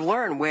sort of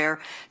learn where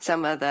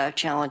some of the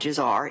challenges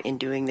are in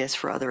doing this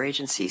for other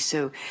agencies.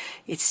 So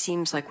it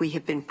seems like we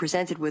have been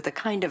presented with a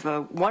kind of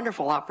a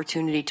wonderful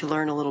opportunity to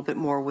learn a little bit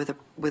more with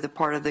a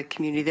part of the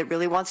community that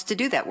really wants to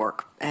do that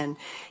work and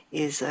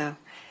is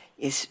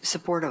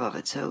supportive of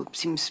it. So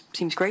seems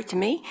great to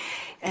me.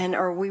 And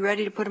are we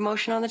ready to put a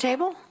motion on the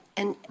table?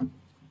 And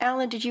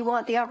Alan, did you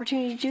want the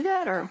opportunity to do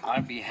that, or?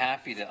 I'd be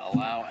happy to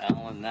allow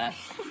Alan that.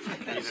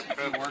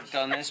 He worked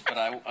on this, but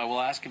I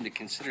will ask him to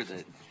consider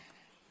that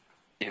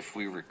if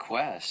we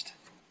request,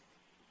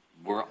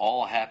 we're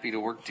all happy to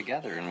work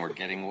together and we're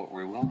getting what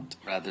we want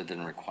rather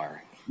than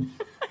requiring.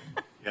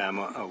 Yeah, I'm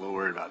a little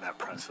worried about that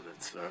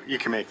precedent, so you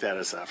can make that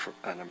as an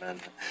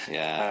amendment.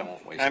 Yeah, I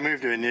won't waste I move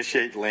to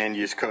initiate land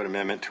use code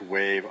amendment to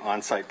waive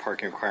on-site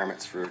parking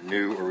requirements for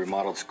new or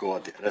remodeled school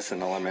at the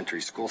Edison Elementary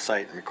School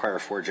site and require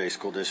 4J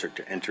School District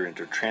to enter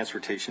into a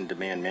transportation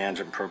demand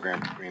management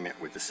program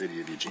agreement with the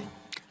City of Eugene.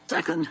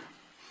 Second.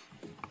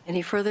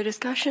 Any further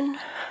discussion?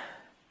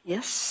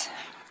 Yes.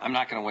 I'm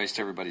not going to waste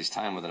everybody's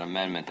time with an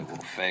amendment that will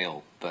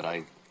fail, but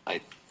I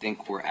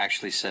think we're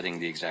actually setting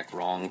the exact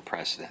wrong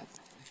precedent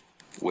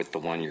with the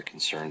one you're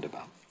concerned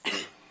about.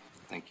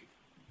 Thank you.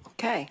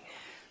 Okay.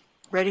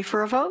 Ready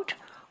for a vote?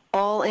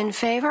 All in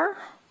favor?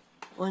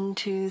 1,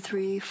 2,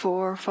 3,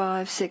 4,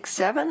 5, 6,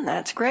 7.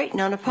 That's great.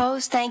 None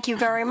opposed. Thank you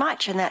very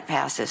much. And that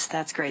passes.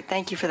 That's great.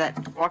 Thank you for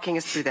that, walking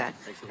us through that.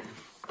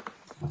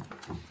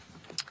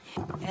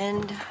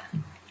 And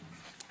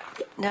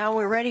now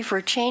we're ready for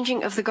a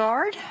changing of the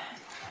guard.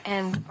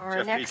 And our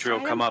Jeff next Petrie will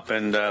item. come up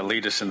and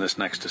lead us in this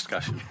next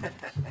discussion.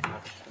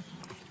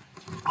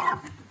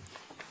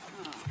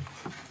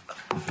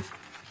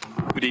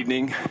 Good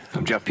evening.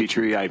 I'm Jeff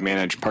Petrie. I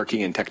manage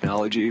parking and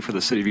technology for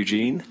the City of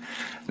Eugene.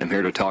 And I'm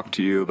here to talk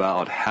to you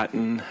about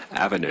Hatton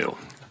Avenue.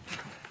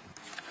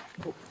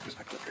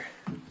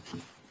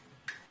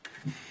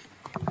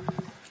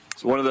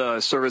 So one of the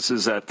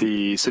services that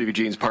the City of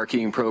Eugene's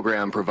parking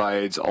program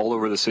provides all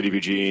over the City of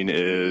Eugene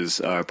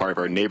is part of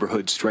our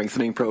neighborhood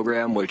strengthening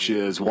program, which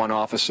is one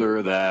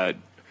officer that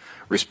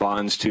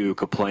responds to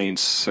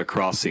complaints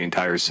across the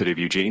entire City of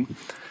Eugene.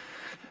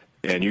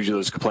 And usually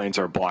those complaints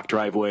are blocked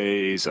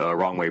driveways,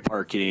 wrong way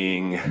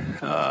parking,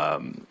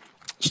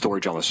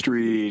 storage on the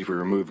street, we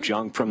remove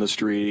junk from the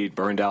street,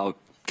 burned out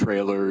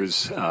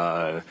trailers.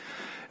 And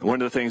one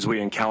of the things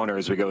we encounter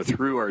as we go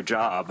through our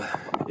job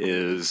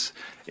is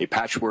a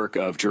patchwork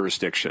of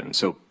jurisdiction.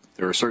 So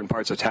there are certain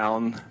parts of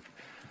town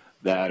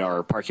that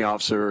our parking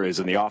officer is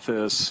in the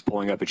office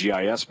pulling up a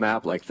GIS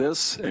map like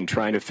this and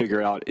trying to figure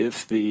out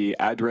if the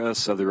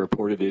address of the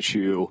reported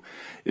issue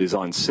is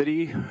on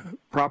city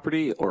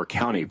property or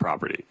county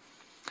property.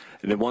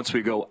 And then once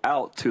we go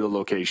out to the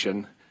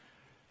location,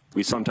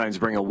 we sometimes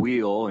bring a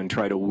wheel and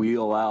try to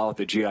wheel out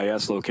the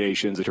GIS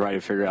locations to try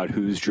to figure out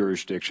whose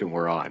jurisdiction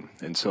we're on.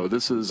 And so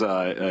this is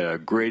a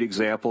great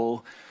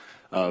example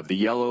of the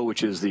yellow,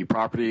 which is the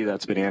property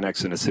that's been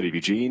annexed in the City of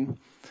Eugene.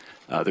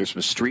 There's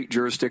some street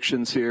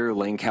jurisdictions here.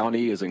 Lane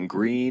County is in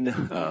green.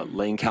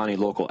 Lane County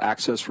Local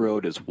Access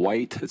Road is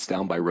white. It's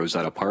down by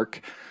Rosetta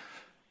Park.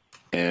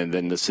 And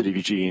then the City of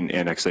Eugene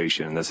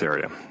annexation in this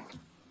area.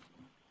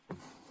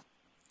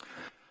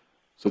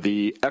 So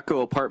the Echo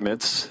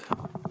Apartments,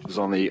 which is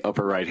on the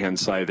upper right-hand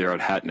side there on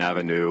Hatton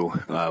Avenue,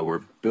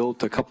 were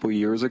built a couple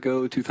years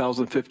ago,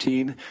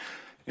 2015.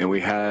 And we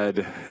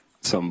had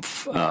some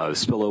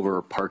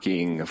spillover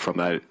parking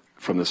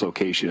from this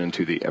location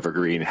into the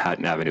Evergreen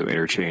Hatton Avenue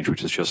interchange,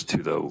 which is just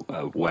to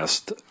the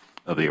west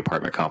of the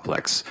apartment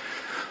complex.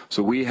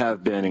 So we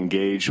have been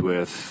engaged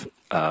with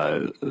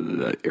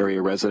the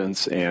area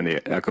residents and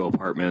the Echo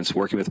Apartments,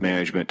 working with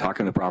management,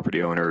 talking to the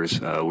property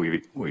owners.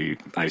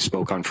 I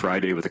spoke on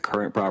Friday with the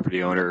current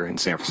property owner in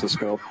San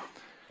Francisco,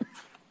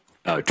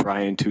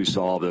 trying to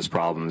solve this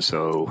problem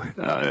so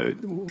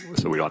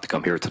we don't have to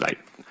come here tonight.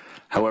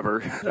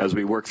 However, as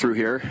we work through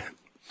here,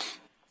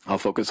 I'll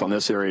focus on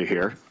this area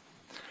here.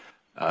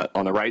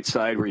 On the right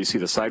side where you see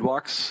the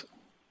sidewalks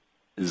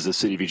is the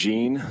City of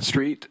Eugene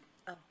Street,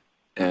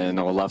 and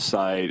on the left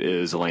side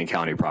is the Lane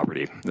County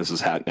property. This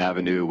is Hatton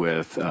Avenue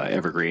with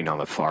Evergreen on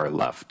the far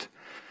left.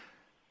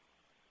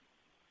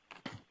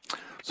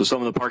 So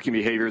some of the parking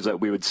behaviors that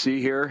we would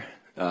see here,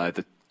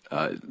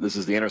 this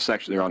is the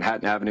intersection there on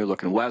Hatton Avenue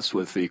looking west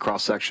with the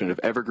cross-section of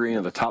Evergreen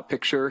in the top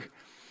picture.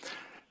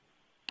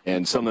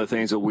 And some of the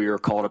things that we are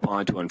called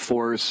upon to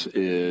enforce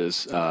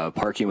is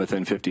parking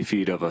within 50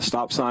 feet of a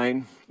stop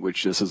sign,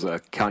 which this is a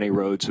county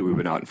road, so we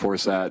would not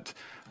enforce that.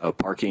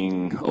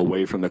 parking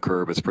away from the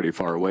curb. It's pretty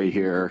far away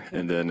here.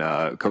 And then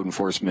code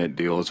enforcement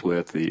deals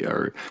with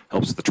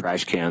helps with the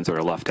trash cans that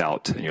are left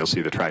out. And you'll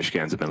see the trash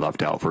cans have been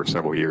left out for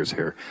several years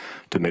here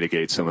to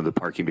mitigate some of the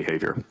parking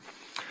behavior.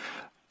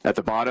 At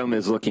the bottom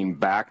is looking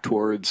back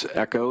towards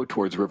Echo,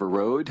 towards River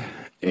Road.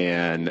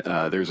 And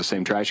there's the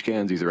same trash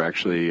cans. These are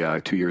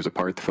actually 2 years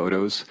apart, the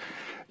photos.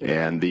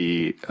 And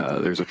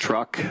there's a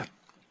truck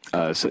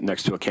sitting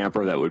next to a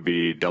camper that would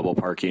be double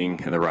parking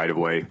in the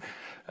right-of-way,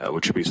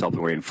 which should be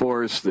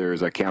self-reinforced.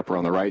 There's a camper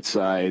on the right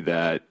side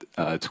that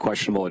it's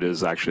questionable. It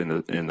is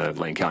actually in the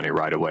Lane County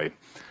right-of-way.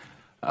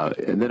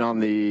 And then on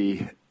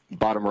the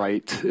bottom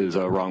right is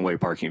a wrong-way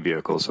parking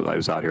vehicle. So I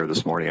was out here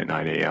this morning at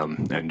 9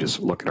 a.m. and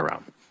just looking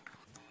around.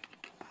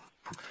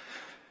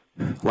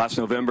 Last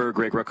November,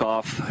 Greg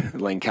Rickoff,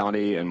 Lane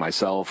County, and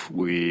myself,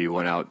 we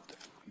went out,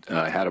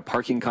 had a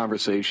parking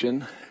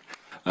conversation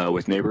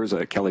with neighbors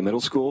at Kelly Middle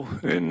School,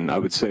 and I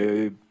would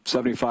say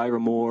 75 or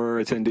more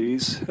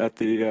attendees at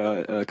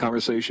the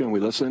conversation. We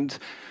listened,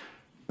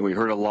 and we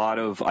heard a lot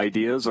of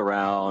ideas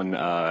around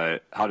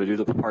how to do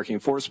the parking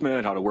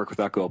enforcement, how to work with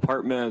Echo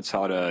Apartments,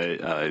 how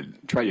to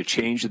try to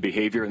change the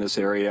behavior in this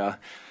area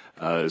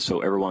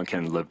so everyone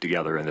can live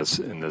together in this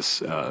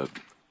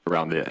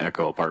around the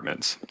Echo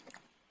Apartments.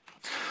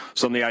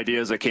 Some of the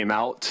ideas that came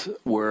out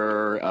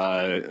were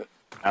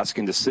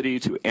asking the city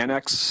to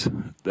annex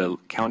the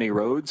county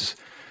roads.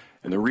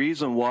 And the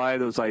reason why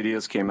those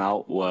ideas came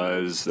out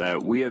was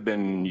that we have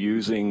been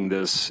using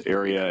this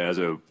area as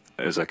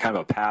a kind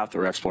of a path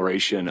or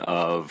exploration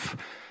of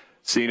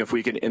seeing if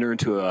we can enter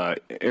into an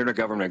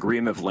intergovernmental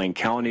agreement with Lane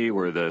County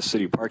where the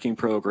city parking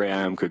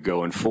program could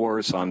go in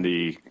force on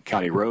the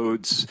county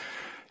roads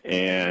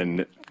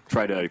and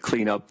try to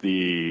clean up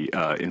the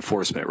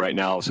enforcement right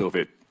now. So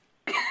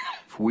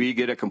if we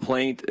get a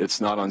complaint, it's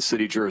not on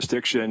city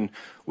jurisdiction,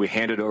 we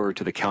hand it over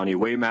to the county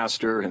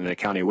waymaster, and the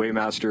county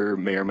waymaster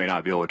may or may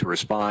not be able to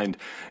respond.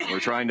 We're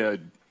trying to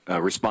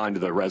respond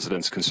to the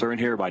residents' concern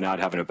here by not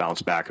having to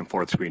bounce back and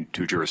forth between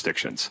two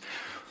jurisdictions.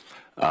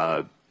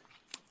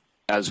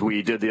 As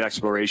we did the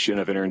exploration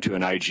of entering into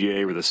an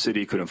IGA where the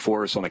city could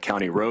enforce on the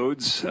county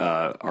roads,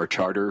 our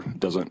charter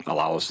doesn't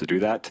allow us to do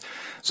that.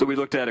 So we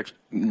looked at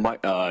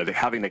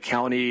having the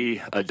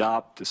county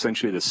adopt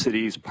essentially the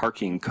city's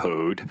parking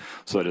code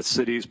so that a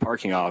city's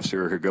parking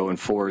officer could go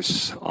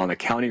enforce on the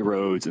county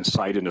roads and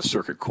cite into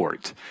circuit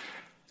court.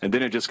 And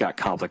then it just got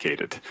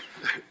complicated.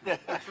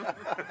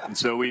 And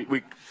so we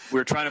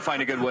were trying to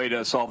find a good way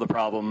to solve the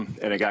problem,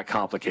 and it got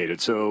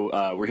complicated.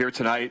 So we're here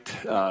tonight.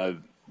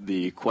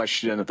 The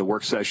question at the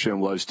work session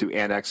was to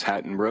annex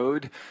Hatton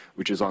Road,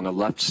 which is on the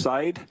left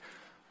side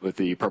with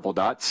the purple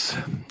dots,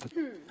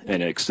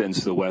 and it extends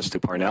to the west to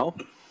Parnell.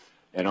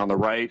 And on the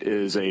right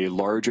is a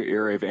larger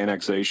area of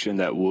annexation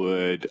that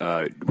would,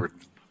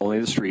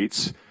 only the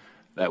streets,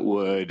 that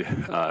would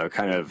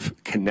kind of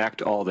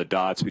connect all the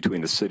dots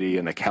between the city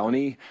and the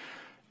county,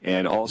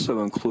 and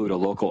also include a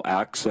local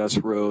access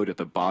road at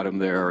the bottom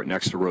there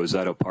next to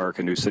Rosetta Park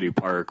and New City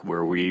Park,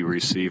 where we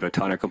receive a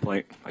ton of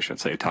complaints. I shouldn't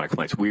say a ton of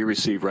complaints. We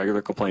receive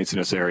regular complaints in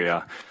this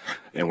area,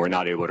 and we're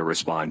not able to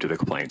respond to the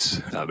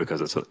complaints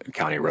because it's a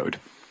county road.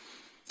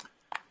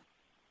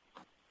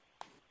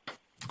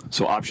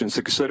 So options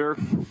to consider: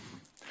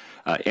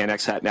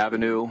 annex Hatton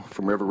Avenue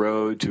from River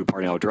Road to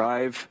Parnell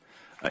Drive,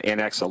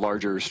 annex a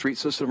larger street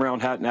system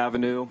around Hatton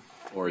Avenue,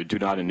 or do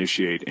not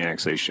initiate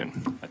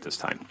annexation at this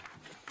time.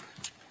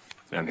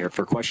 I'm here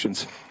for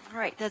questions. All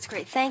right, that's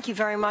great. Thank you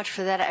very much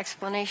for that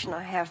explanation.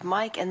 I have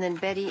Mike and then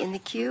Betty in the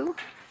queue.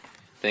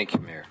 Thank you,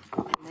 Mayor.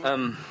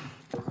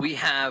 We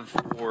have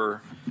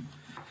for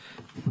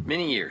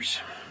many years,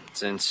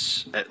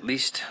 since at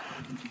least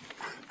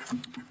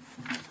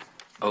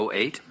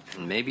 2008,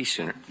 and maybe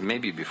sooner,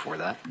 maybe before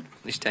that,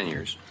 at least 10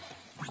 years,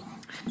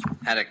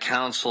 had a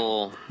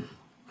council,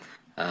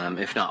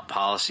 if not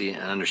policy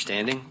and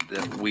understanding,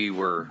 that we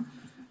were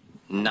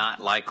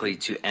not likely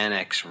to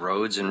annex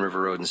roads in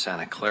River Road and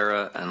Santa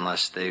Clara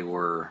unless they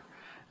were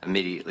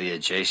immediately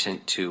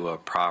adjacent to a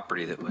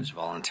property that was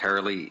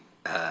voluntarily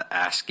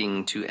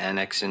asking to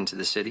annex into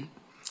the city.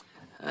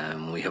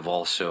 We have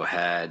also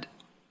had,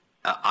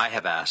 I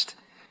have asked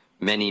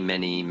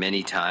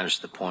many times,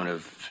 to the point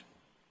of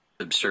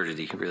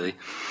absurdity, really,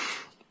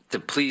 to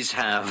please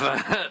have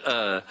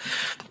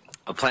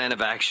a plan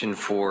of action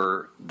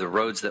for the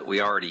roads that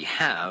we already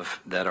have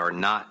that are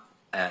not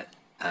at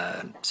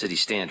city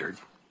standard,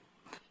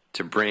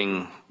 to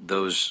bring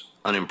those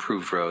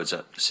unimproved roads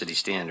up to city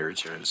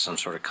standards, or some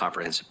sort of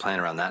comprehensive plan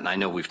around that. And I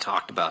know we've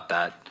talked about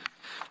that,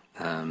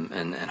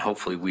 and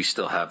hopefully we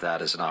still have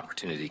that as an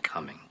opportunity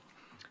coming.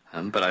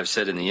 But I've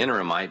said in the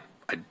interim, I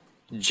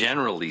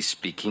generally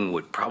speaking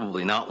would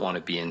probably not want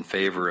to be in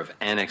favor of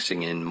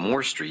annexing in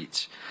more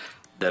streets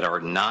that are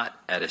not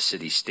at a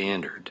city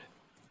standard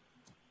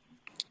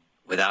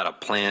without a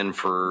plan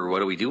for what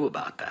do we do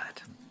about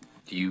that.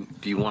 Do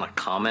you want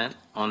to comment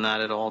on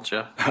that at all,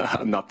 Jeff?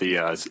 I'm not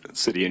the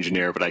city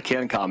engineer, but I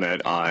can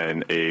comment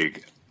on a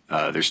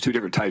There's two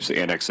different types of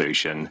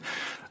annexation.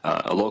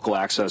 A local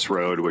access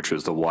road, which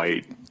is the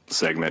white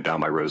segment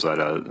down by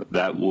Rosetta,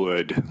 that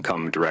would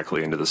come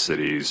directly into the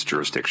city's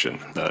jurisdiction,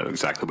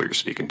 exactly what you're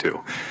speaking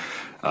to.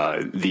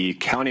 The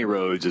county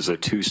roads is a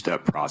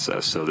two-step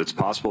process, so it's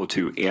possible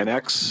to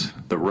annex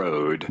the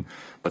road,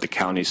 but the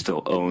county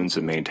still owns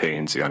and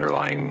maintains the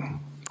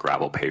underlying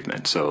gravel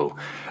pavement. So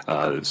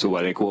I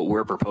think what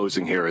we're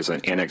proposing here is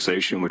an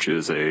annexation, which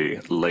is a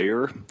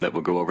layer that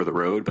will go over the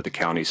road, but the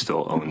county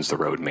still owns the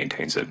road and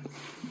maintains it.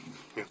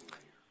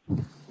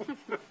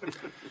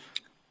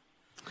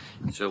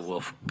 So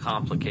we'll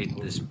complicate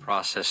this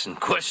process and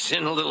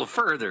question a little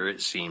further,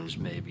 it seems,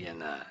 maybe in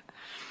that.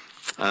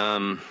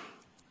 I'm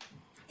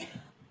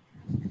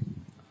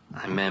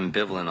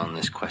ambivalent on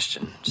this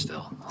question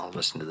still. I'll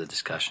listen to the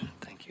discussion.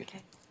 Thank you.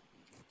 Okay.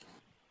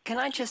 Can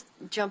I just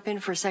jump in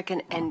for a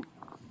second? And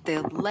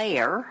the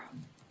layer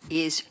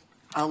is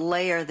a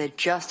layer that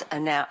just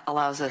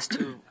allows us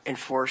to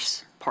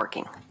enforce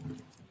parking.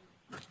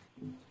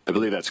 I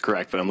believe that's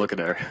correct, but I'm looking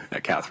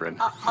at Catherine.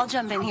 I'll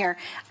jump in here.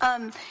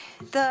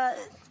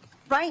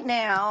 Right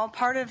now,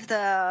 part of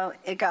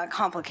it got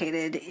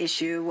complicated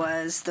issue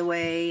was the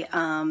way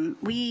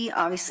we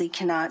obviously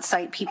cannot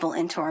cite people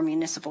into our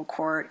municipal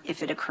court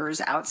if it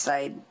occurs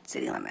outside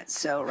city limits.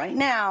 So right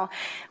now,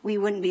 we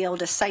wouldn't be able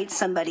to cite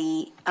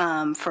somebody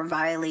for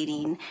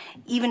violating,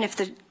 even if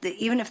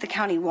the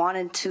county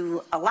wanted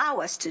to allow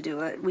us to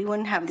do it, we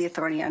wouldn't have the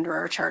authority under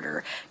our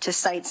charter to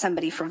cite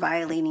somebody for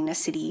violating a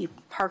city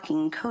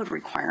parking code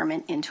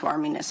requirement into our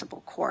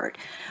municipal court.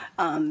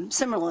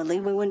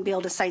 Similarly, we wouldn't be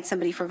able to cite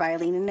somebody for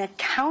violating a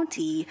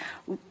county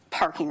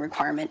parking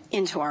requirement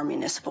into our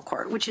municipal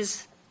court, which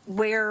is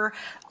where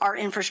our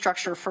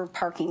infrastructure for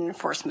parking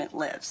enforcement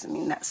lives. I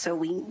mean,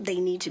 they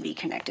need to be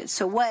connected.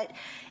 So what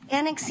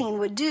annexing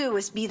would do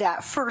is be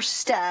that first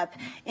step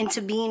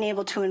into being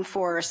able to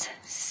enforce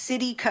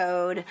city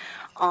code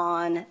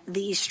on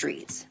these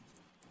streets.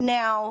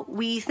 Now,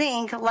 we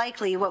think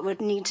likely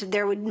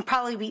there would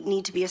probably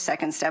need to be a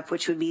second step,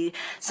 which would be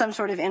some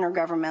sort of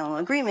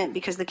intergovernmental agreement,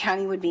 because the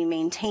county would be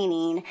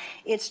maintaining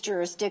its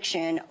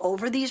jurisdiction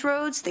over these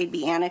roads. They'd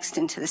be annexed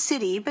into the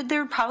city, but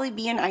there would probably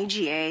be an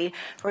IGA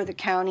where the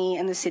county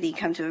and the city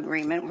come to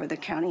agreement, where the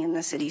county and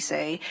the city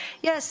say,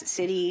 yes,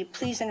 city,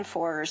 please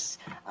enforce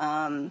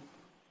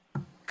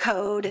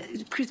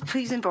code,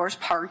 please enforce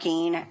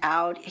parking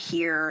out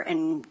here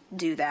and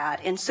do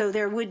that. And so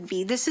there would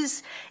be,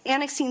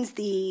 annexing's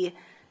the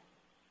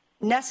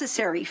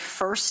necessary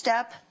first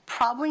step,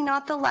 probably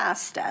not the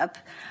last step,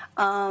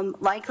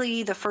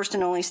 likely the first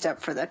and only step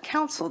for the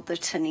council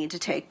to need to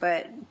take,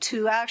 but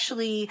to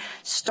actually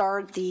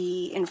start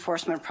the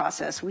enforcement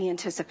process, we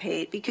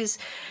anticipate, because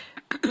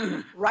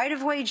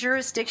right-of-way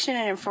jurisdiction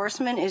and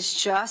enforcement is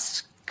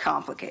just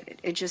complicated.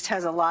 It just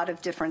has a lot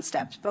of different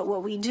steps. But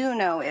what we do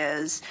know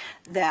is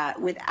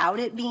that without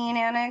it being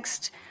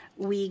annexed,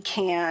 we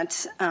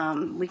can't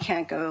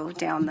go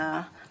down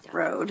the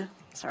road.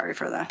 Sorry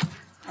for the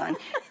pun.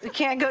 We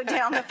can't go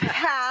down the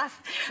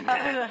path of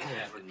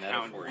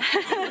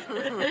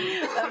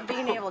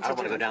being able to. I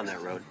want to go down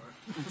that road.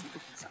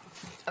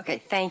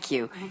 Okay, thank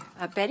you.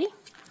 Betty?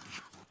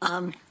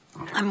 I'm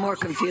more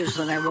confused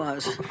than I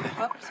was.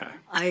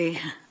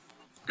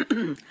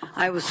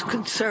 I was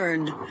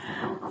concerned,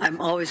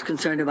 I'm always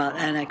concerned about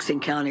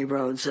annexing county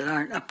roads that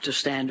aren't up to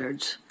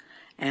standards.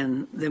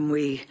 And then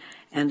we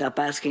end up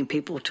asking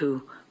people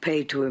to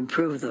pay to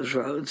improve those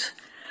roads.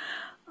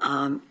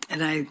 And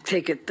I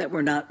take it that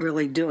we're not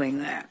really doing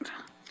that.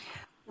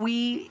 What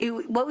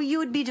you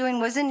would be doing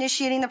was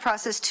initiating the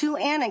process to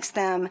annex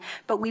them,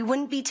 but we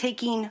wouldn't be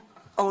taking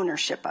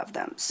ownership of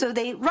them. So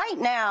right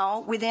now,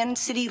 within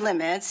city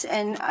limits,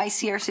 and I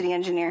see our city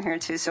engineer here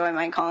too, so I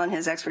might call on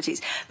his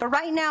expertise, but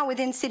right now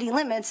within city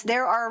limits,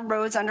 there are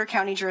roads under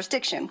county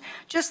jurisdiction.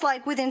 Just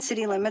like within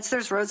city limits,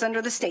 there's roads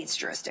under the state's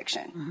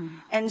jurisdiction. Mm-hmm.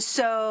 And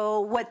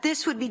so what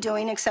this would be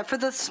doing, except for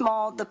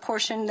the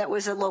portion that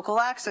was a local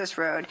access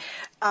road,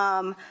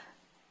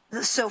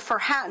 so for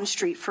Hatton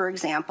Street, for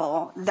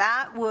example,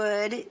 that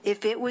would,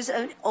 if it was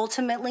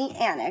ultimately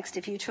annexed,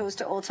 if you chose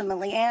to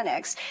ultimately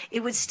annex, it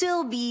would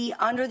still be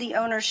under the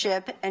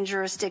ownership and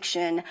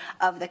jurisdiction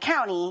of the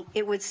county.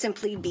 It would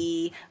simply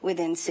be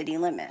within city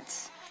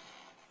limits.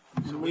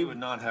 So we would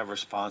not have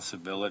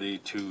responsibility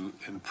to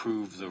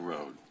improve the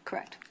road.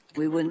 Correct.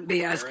 We wouldn't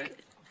be asking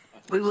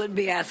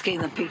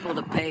the people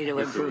to pay to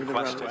improve the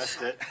roads.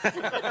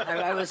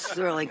 I was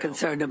really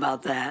concerned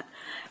about that.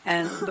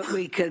 But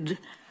we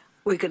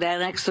could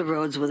annex the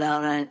roads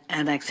without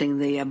annexing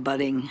the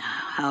abutting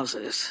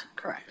houses.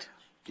 Correct.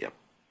 Yep.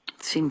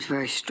 It seems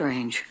very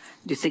strange.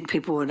 Do you think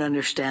people would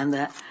understand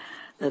that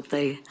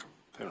they?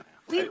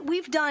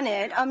 We've done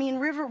it. I mean,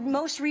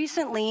 most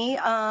recently,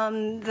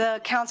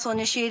 the council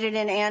initiated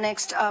and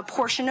annexed a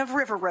portion of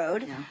River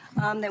Road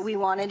that we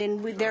wanted,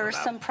 and there are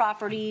some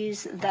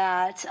properties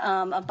that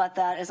abut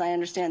that, as I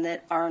understand,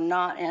 that are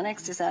not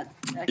annexed. Is that?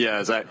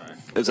 Yeah,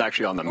 it's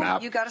actually on the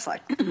map. You got a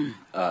slide.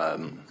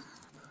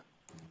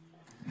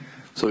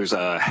 So there's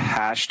a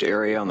hashed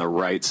area on the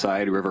right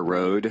side, River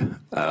Road.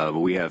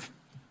 We have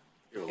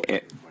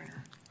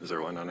Is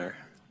there one on there?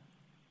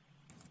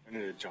 I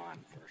needed John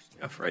first.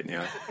 Yeah, right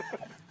now.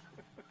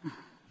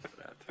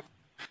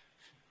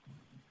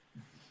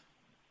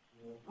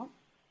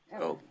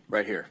 Oh,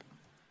 right here.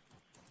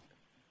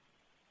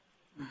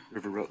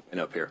 River Road. And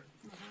up here.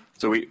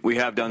 So we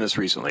have done this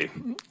recently,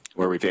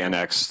 where we've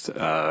annexed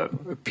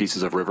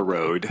pieces of River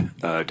Road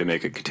to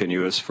make it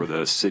continuous for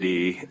the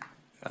city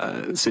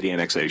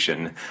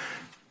annexation,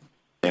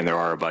 and there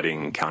are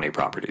abutting county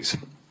properties.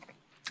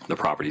 The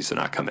properties do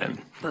not come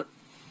in. But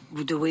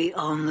do we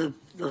own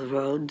the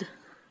road?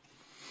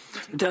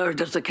 Or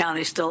does the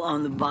county still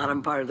own the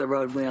bottom part of the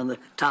road, we own the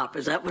top?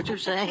 Is that what you're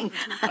saying?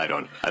 I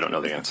don't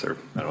know the answer.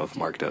 I don't know if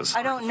Mark does.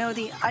 I don't know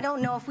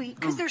if we,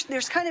 because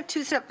there's kind of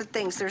two separate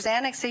things. There's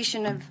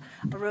annexation of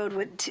a road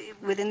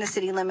within the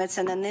city limits,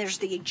 and then there's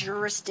the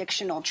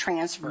jurisdictional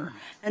transfer.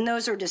 And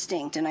those are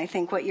distinct. And I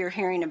think what you're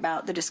hearing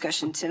about the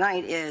discussion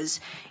tonight is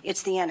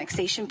it's the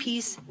annexation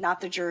piece, not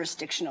the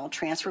jurisdictional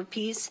transfer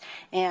piece.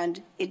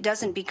 And it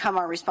doesn't become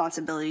our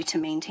responsibility to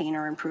maintain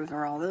or improve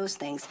or all those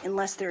things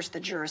unless there's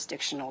the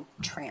jurisdictional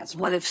transfer.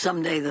 What if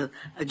someday the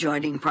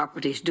adjoining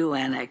properties do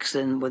annex,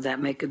 then would that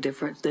make a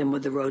difference? Then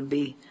would the road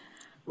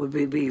would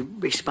we be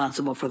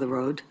responsible for the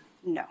road?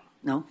 No.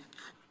 No?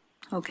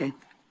 Okay.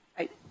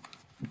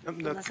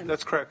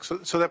 That's correct.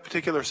 So that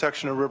particular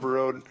section of River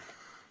Road,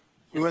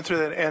 we went through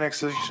that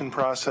annexation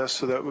process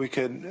so that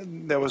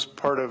that was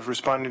part of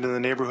responding to the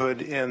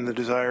neighborhood and the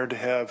desire to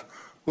have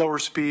lower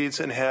speeds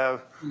and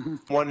have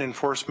one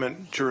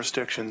enforcement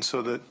jurisdiction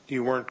so that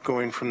you weren't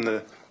going from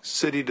the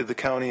city to the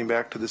county and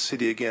back to the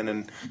city again.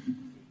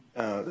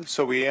 And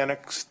so we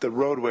annexed the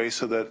roadway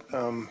so that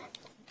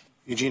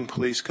Eugene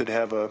Police could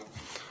have there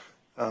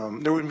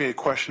wouldn't be a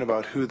question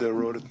about who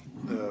the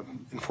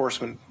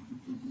enforcement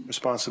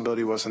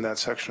responsibility was in that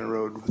section of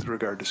road with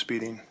regard to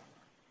speeding.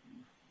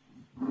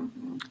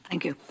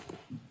 Thank you.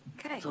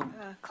 Okay,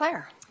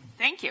 Claire.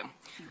 Thank you.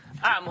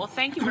 Well,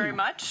 thank you very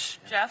much,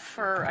 Jeff,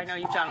 I know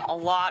you've done a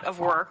lot of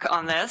work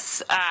on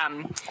this.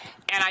 And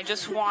I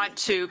just want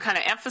to kind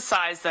of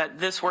emphasize that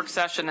this work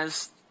session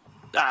is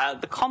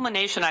the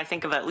culmination, I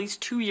think, of at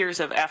least 2 years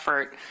of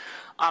effort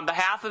on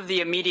behalf of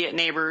the immediate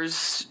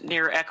neighbors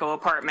near Echo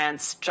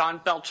Apartments, John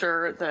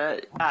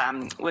Belcher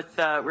with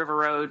the River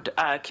Road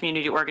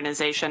Community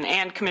Organization,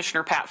 and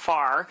Commissioner Pat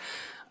Farr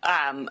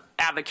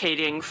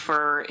advocating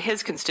for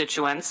his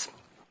constituents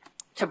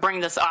to bring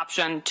this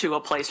option to a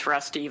place for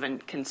us to even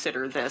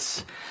consider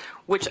this,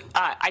 which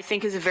I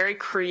think is a very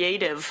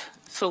creative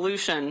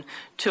solution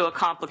to a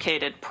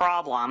complicated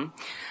problem.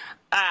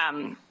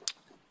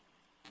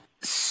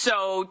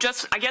 So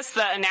just, I guess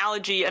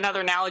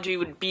another analogy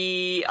would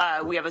be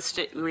we have a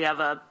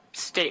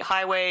state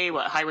highway,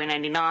 Highway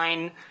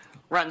 99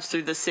 runs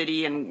through the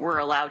city, and we're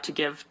allowed to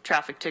give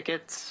traffic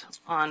tickets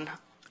on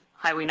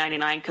Highway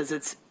 99 because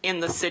it's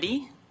in the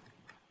city.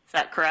 Is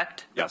that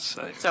correct? Yes.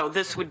 So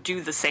this would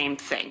do the same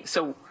thing.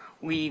 So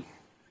we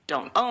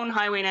don't own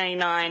Highway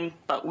 99,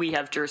 but we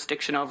have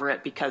jurisdiction over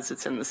it because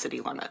it's in the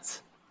city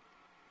limits.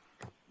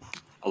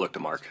 I'll look to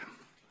Mark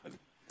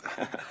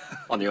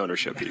on the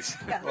ownership piece.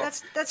 Yeah,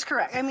 that's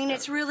correct. I mean,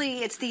 it's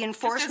the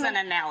enforcement. Just as an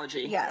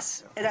analogy.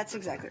 Yes, that's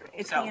exactly right.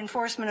 It's the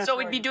enforcement So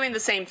authority. we'd be doing the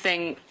same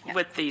thing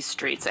with these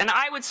streets. And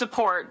I would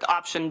support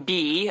option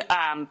B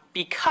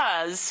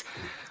because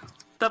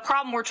the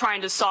problem we're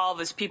trying to solve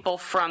is people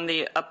from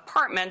the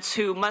apartments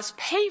who must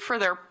pay for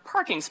their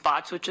parking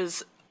spots, which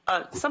is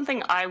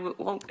something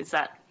is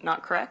that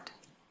not correct?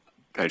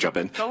 Can I jump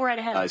in? Go right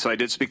ahead. So I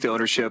did speak to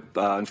ownership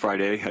on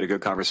Friday, had a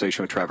good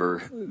conversation with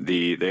Trevor.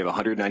 They have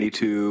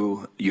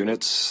 192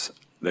 units.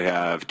 They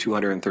have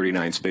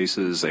 239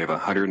 spaces. They have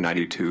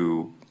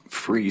 192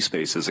 free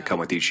spaces that come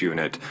with each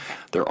unit.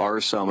 There are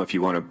some, if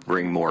you want to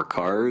bring more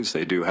cars,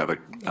 they do have a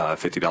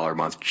 $50 a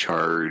month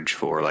charge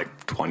for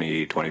like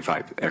 20,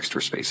 25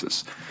 extra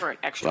spaces. Right,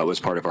 extra. That was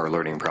part of our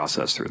learning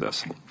process through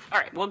this. All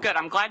right, well, good.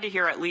 I'm glad to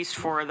hear at least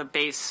for the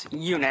base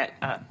unit,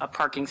 a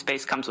parking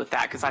space comes with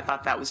that, because I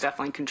thought that was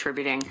definitely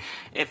contributing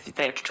if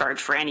they have to charge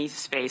for any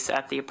space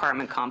at the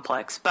apartment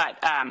complex. But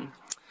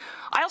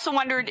I also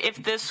wondered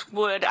if this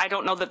would, I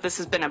don't know that this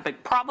has been a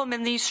big problem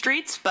in these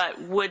streets,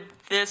 but would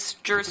this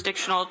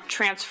jurisdictional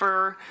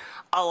transfer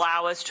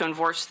allow us to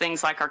enforce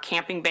things like our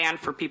camping ban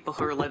for people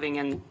who are living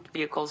in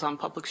vehicles on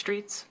public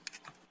streets?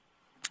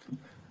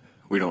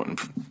 We don't,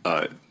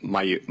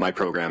 my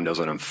program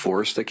doesn't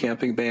enforce the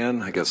camping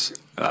ban. I guess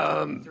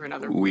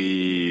usually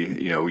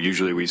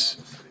we.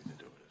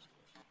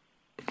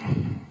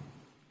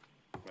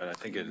 But I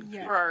think it.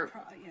 Yeah,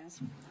 yes,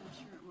 I'm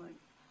sure it would.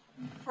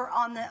 For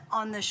on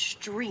the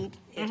street,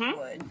 it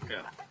would.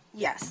 Yeah.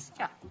 Yes.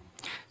 Yeah.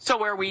 So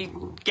where we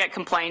get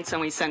complaints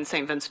and we send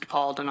St. Vincent de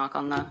Paul to knock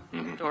on the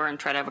door and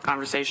try to have a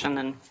conversation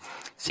and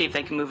see if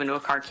they can move into a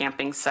car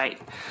camping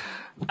site.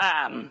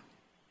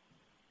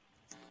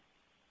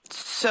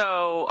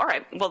 So, all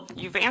right. Well,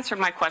 you've answered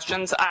my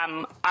questions.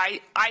 I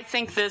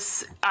think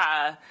this,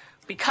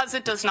 because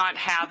it does not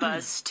have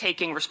us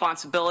taking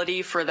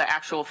responsibility for the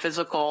actual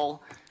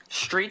physical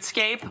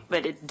streetscape,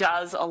 but it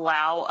does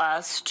allow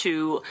us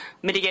to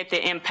mitigate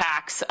the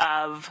impacts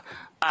of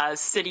a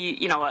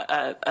city,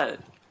 a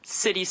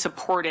city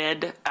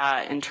supported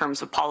in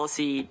terms of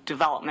policy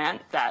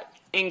development that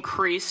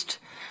increased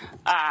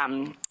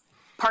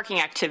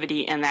parking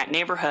activity in that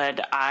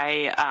neighborhood.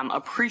 I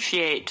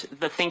appreciate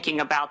the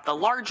thinking about the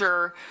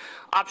larger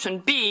option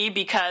B,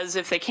 because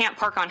if they can't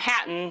park on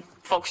Hatton,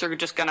 folks are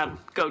just going to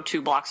go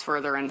 2 blocks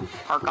further and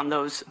park on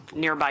those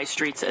nearby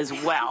streets as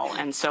well.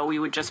 And so we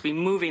would just be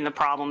moving the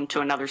problem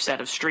to another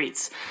set of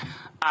streets.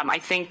 I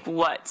think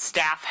what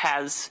staff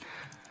has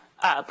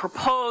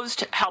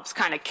proposed helps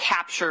kind of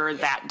capture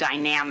that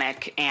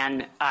dynamic,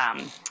 and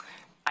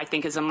I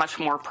think is a much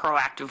more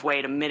proactive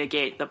way to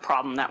mitigate the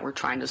problem that we're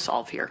trying to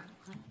solve here.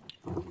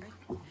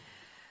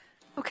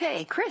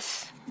 Okay,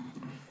 Chris.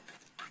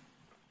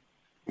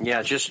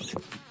 Yeah, just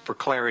for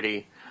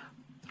clarity,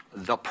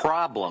 the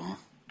problem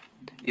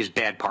is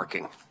bad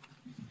parking.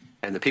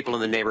 And the people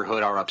in the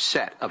neighborhood are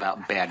upset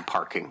about bad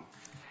parking.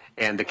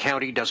 And the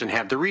county doesn't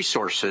have the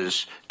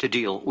resources to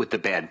deal with the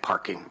bad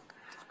parking.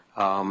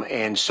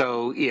 And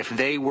so if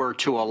they were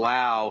to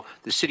allow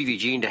the city of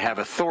Eugene to have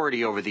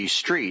authority over these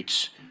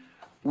streets,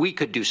 we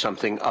could do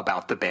something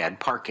about the bad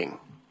parking.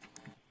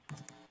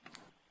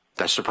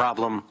 That's the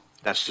problem.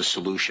 That's the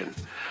solution.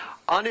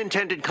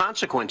 Unintended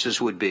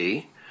consequences would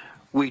be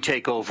we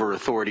take over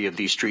authority of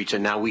these streets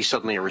and now we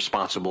suddenly are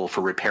responsible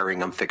for repairing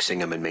them, fixing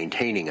them, and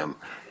maintaining them.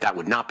 That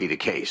would not be the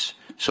case.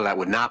 So that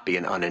would not be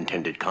an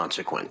unintended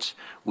consequence.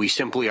 We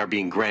simply are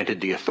being granted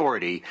the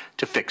authority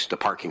to fix the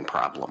parking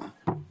problem.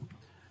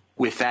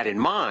 With that in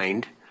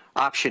mind,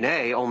 option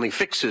A only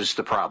fixes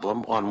the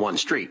problem on one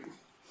street.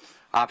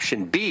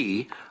 Option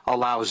B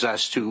allows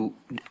us to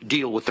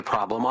deal with the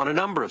problem on a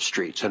number of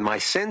streets. And my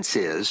sense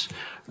is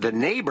the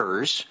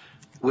neighbors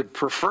would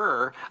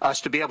prefer us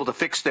to be able to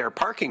fix their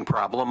parking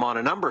problem on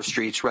a number of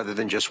streets rather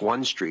than just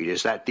one street.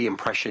 Is that the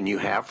impression you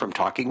have from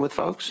talking with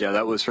folks? Yeah,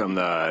 that was from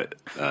the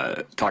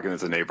talking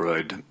with the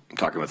neighborhood,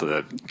 talking with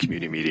the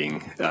community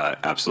meeting.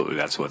 Absolutely,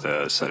 that's what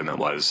the sentiment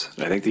was.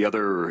 I think the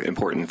other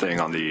important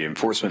thing on the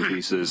enforcement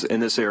piece is in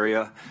this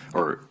area,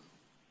 or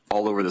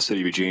all over the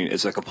city of Eugene,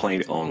 it's a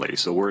complaint only.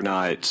 So we're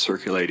not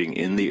circulating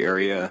in the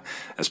area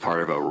as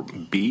part of a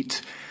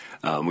beat.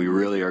 We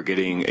really are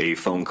getting a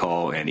phone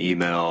call, an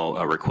email,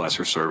 a request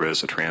for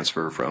service, a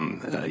transfer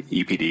from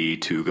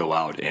EPD to go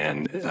out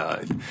and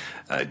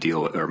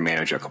deal or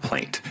manage a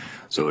complaint.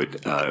 So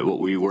what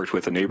we worked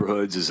with the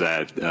neighborhoods is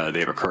that they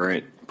have a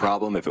current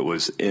problem. If it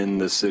was in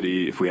the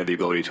city, if we had the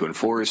ability to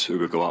enforce, we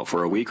would go out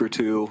for a week or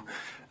two,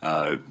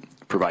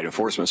 provide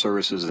enforcement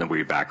services, and then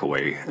we back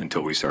away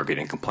until we start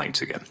getting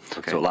complaints again.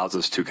 Okay. So it allows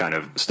us to kind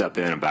of step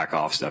in and back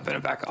off, step in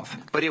and back off.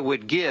 But it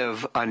would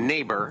give a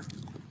neighbor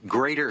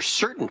greater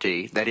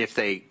certainty that if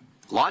they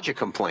lodge a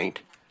complaint,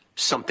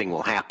 something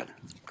will happen.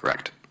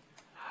 Correct.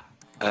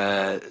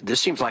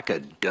 This seems like a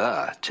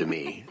duh to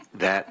me,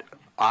 that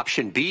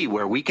option B,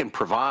 where we can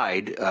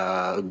provide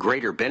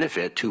greater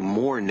benefit to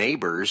more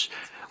neighbors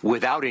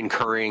without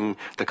incurring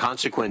the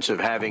consequence of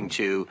having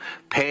to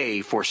pay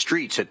for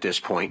streets at this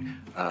point,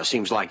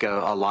 seems like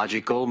a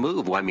logical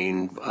move. I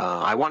mean,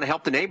 I want to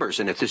help the neighbors,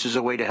 and if this is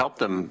a way to help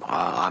them,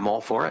 I'm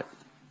all for it.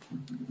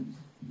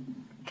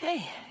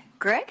 Okay,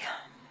 Greg?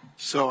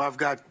 So I've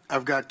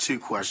got 2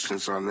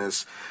 questions on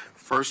this.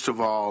 First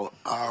of all,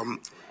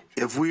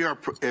 if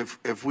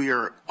we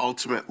are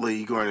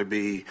ultimately going to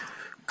be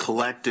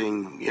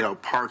collecting,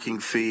 parking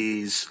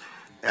fees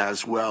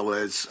as well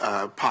as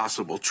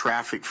possible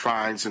traffic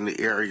fines in the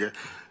area,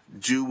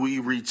 do we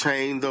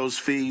retain those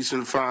fees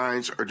and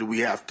fines, or do we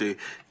have to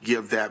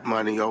give that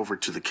money over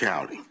to the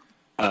county?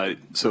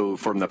 So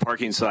from the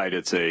parking side,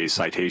 it's a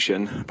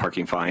citation,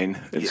 parking fine,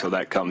 and so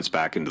that comes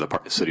back into the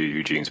City of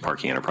Eugene's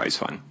Parking Enterprise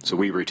Fund. So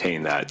we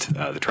retain that.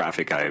 The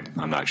traffic,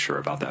 I'm not sure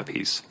about that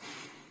piece.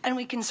 And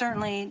we can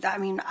certainly,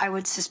 I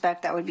would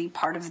suspect that would be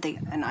part of the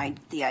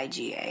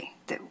IGA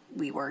that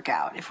we work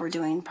out if we're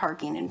doing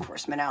parking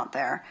enforcement out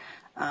there.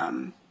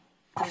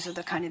 Those are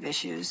the kind of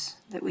issues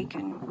that we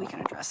can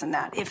address in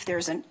that. If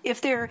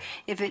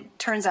it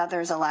turns out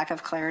there's a lack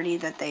of clarity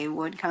that they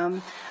would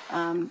come,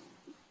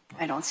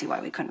 I don't see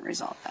why we couldn't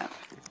resolve that.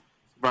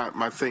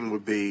 My thing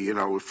would be,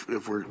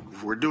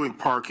 if we're doing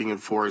parking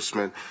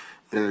enforcement,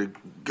 and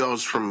it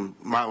goes from,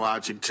 my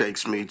logic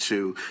takes me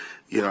to,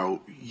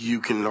 you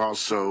can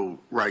also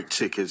write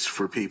tickets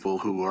for people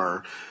who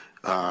are,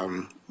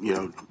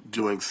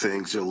 doing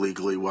things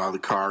illegally while the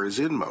car is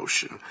in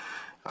motion.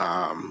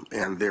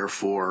 And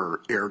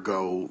therefore,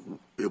 ergo,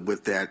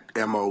 with that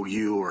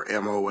MOU or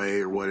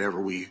MOA or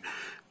whatever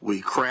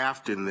we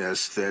craft in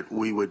this, that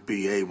we would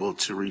be able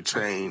to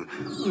retain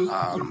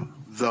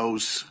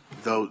those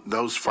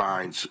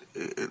fines,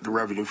 the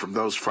revenue from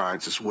those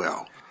fines as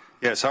well.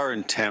 Yes, our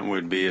intent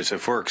would be is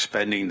if we're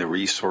expending the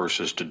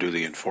resources to do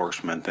the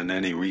enforcement, then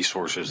any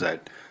resources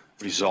that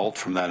result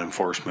from that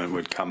enforcement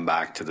would come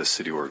back to the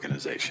city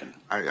organization.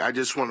 I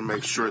just want to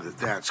make sure that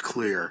that's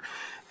clear.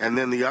 And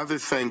then the other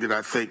thing that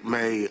I think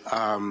may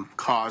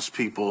cause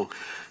people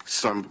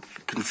some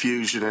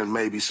confusion and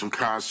maybe some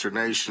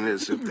consternation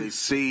is if they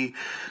see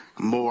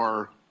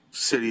more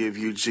City of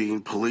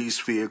Eugene police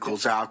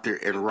vehicles out there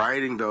and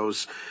writing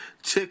those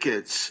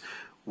tickets,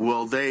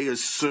 will they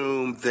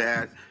assume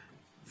that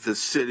the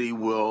city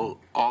will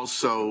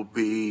also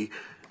be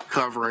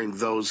covering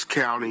those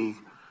county,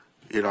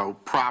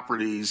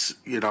 properties,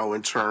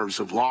 in terms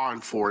of law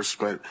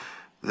enforcement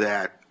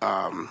that,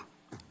 are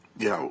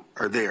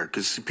there?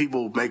 Because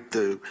people make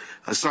the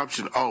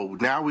assumption, oh,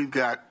 now we've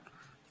got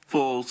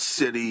full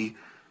city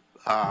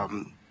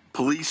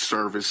police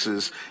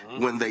services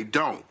when they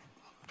don't.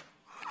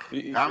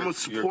 I'm going to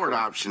support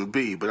option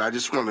B, but I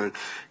just want to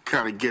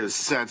kind of get a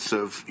sense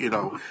of,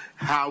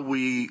 how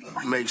we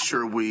make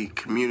sure we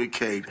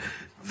communicate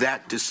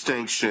that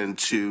distinction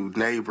to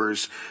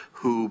neighbors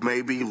who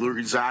may be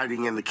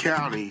residing in the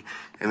county,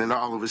 and then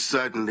all of a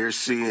sudden they're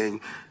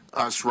seeing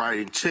us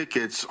writing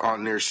tickets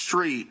on their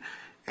street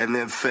and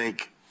then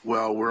think,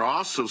 well, we're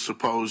also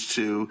supposed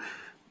to,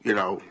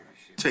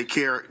 take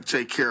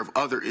care of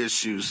other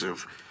issues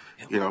of,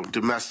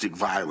 domestic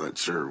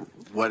violence or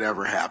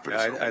whatever happens.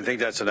 I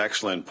think that's an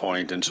excellent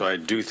point, and so I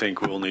do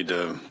think we'll need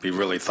to be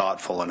really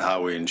thoughtful in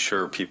how we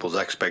ensure people's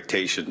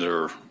expectations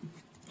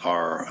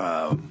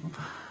are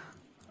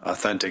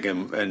authentic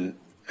and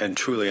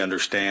truly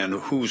understand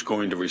who's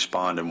going to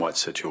respond in what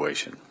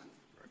situation.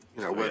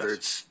 Whether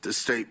it's the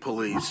state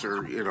police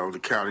or, the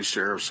county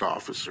sheriff's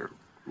office or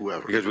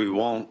whoever. Because we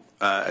won't,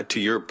 to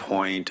your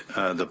point,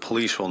 the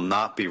police will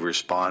not be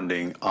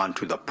responding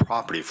onto the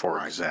property,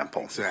 for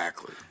example.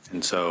 Exactly.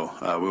 And so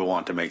we'll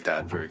want to make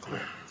that very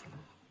clear.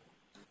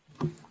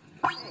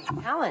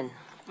 Alan.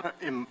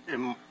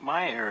 In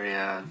my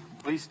area,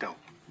 police don't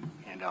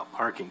hand out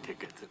parking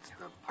tickets. It's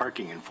the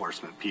parking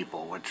enforcement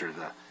people, which are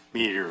the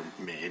meter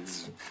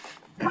maids.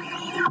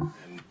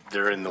 And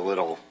they're in the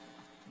little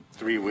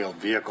three-wheeled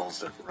vehicles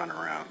that run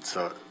around.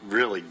 So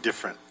really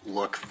different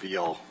look,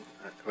 feel.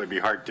 It would be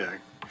hard to,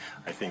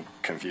 I think,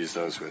 confuse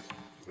those with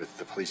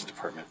the police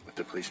department, with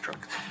the police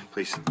trucks,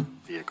 police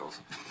vehicles.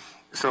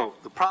 So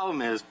the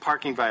problem is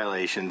parking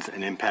violations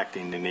and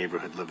impacting the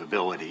neighborhood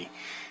livability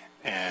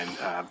and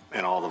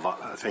all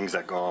the things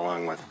that go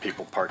along with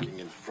people parking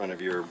in front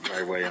of your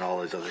driveway and all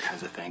those other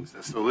kinds of things.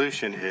 The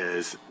solution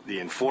is the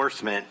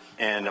enforcement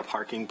and a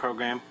parking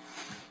program.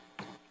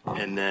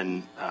 And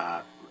then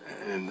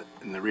and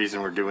the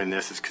reason we're doing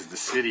this is because the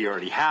city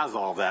already has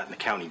all that and the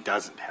county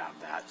doesn't have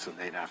that. So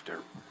they'd have to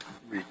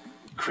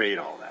recreate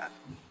all that.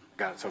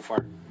 Got it so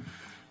far?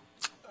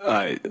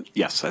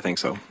 Yes, I think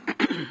so.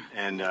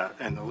 And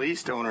the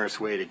least onerous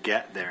way to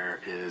get there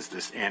is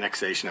this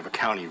annexation of a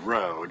county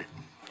road.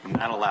 And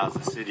that allows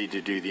the city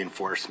to do the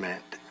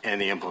enforcement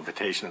and the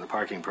implementation of the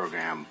parking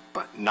program,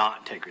 but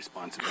not take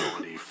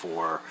responsibility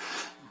for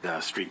the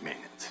street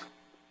maintenance.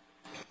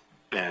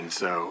 And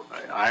so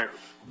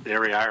the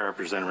area I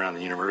represent around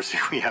the university,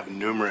 we have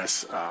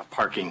numerous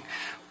parking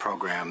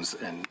programs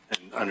and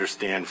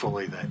understand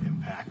fully the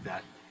impact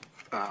that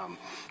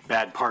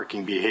bad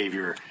parking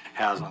behavior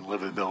has on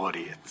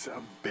livability. It's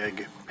a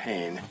big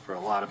pain for a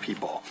lot of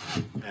people,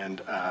 and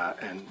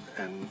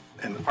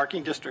the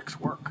parking districts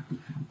work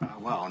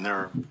well, and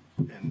they're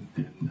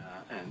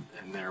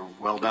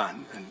well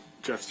done. And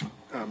Jeff's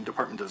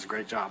department does a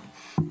great job.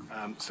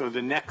 So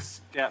the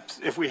next steps,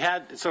 if we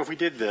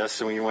did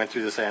this and we went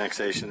through this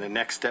annexation, the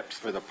next steps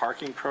for the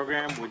parking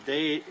program, would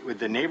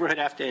the neighborhood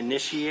have to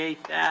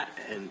initiate that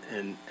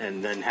and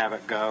then have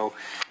it go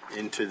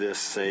into this,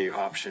 say,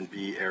 option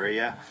B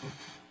area?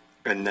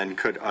 And then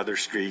could other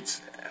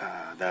streets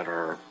that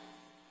are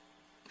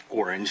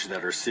orange,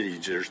 that are city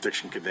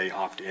jurisdiction, could they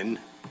opt in?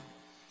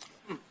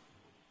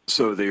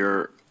 So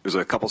there's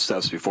a couple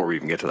steps before we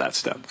even get to that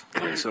step.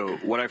 So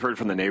what I've heard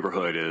from the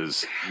neighborhood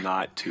is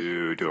not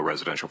to do a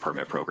residential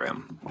permit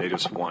program. They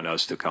just want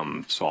us to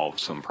come solve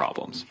some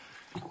problems.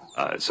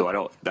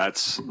 So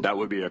that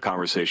would be a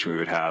conversation we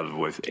would have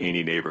with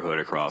any neighborhood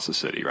across the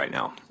city right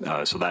now.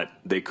 So that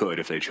they could,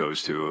 if they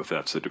chose to, if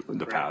that's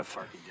the path.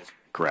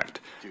 Correct.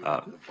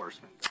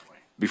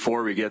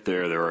 Before we get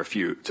there, there are a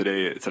few.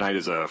 Tonight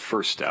is a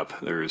first step.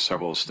 There's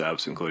several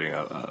steps, including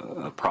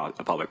a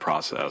public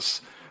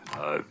process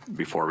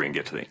before we can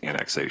get to the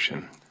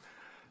annexation.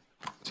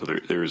 So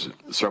there's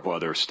several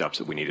other steps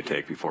that we need to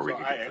take before we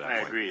can get to that point. I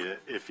agree that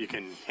if you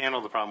can handle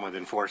the problem with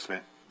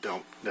enforcement,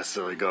 don't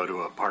necessarily go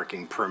to a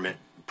parking permit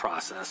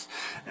process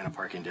in a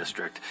parking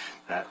district.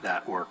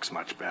 That works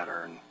much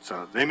better. And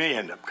so they may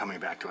end up coming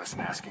back to us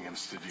and asking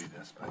us to do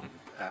this, but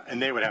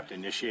and they would have to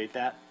initiate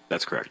that.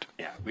 That's correct.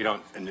 Yeah, we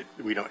don't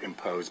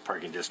impose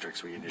parking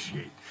districts. We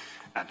initiate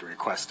at the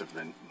request of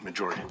the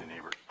majority of the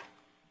neighbors.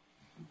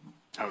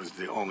 I was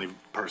the only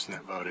person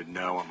that voted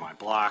no on my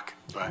block,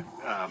 but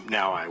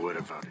now I would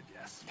have voted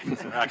yes.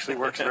 So it actually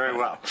works very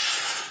well.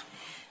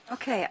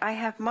 Okay, I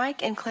have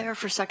Mike and Claire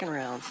for second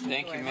round.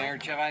 Thank you, Mayor.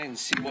 Jeff, I didn't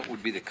see what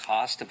would be the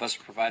cost of us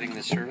providing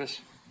this service.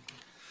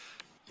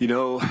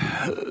 So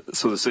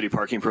the city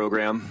parking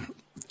program,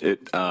 we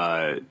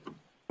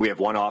have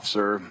one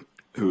officer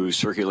who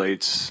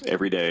circulates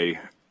every day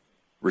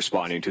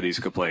responding to these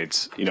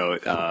complaints.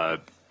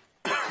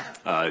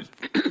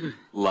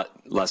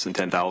 Less than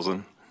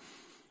 10,000.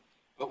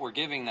 But we're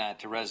giving that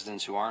to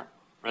residents who aren't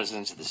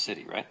residents of the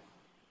city, right?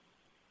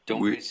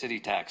 Don't pay city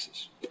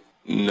taxes.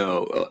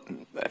 No,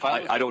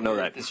 I don't know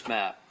that. This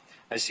map,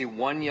 I see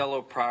one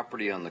yellow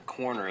property on the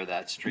corner of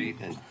that street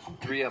and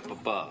 3 up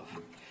above.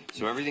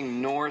 So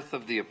everything north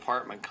of the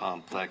apartment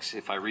complex,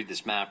 if I read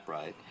this map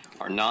right,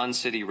 are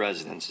non-city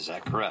residents. Is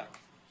that correct?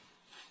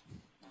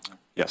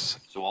 Yes.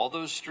 So all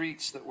those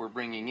streets that we're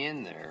bringing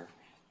in there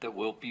that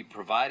we'll be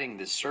providing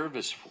this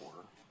service for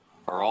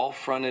are all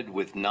fronted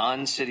with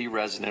non-city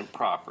resident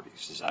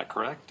properties. Is that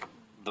correct?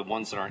 The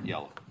ones that aren't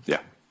yellow?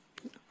 Yeah,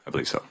 I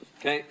believe so.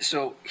 Okay,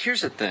 so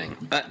here's the thing.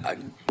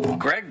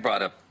 Greg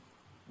brought up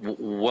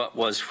what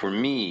was for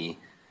me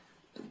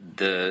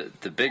the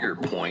bigger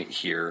point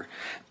here,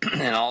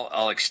 and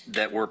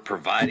that we're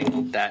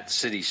providing that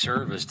city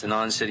service to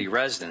non-city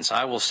residents.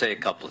 I will say a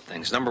couple of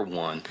things. Number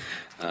one,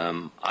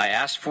 I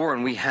asked for,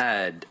 and we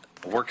had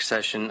a work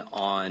session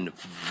on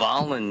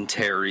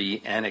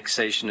voluntary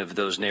annexation of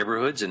those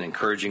neighborhoods and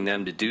encouraging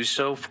them to do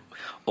so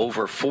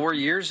over 4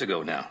 years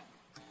ago now.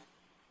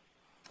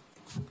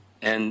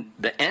 And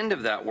the end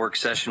of that work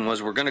session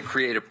was we're going to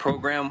create a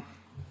program.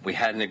 We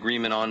had an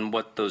agreement on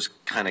what those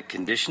kind of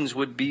conditions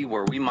would be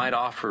where we might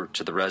offer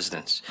to the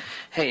residents,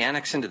 hey,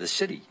 annex into the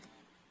city.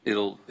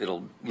 It'll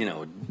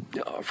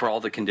for all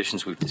the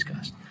conditions we've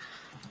discussed.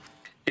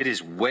 It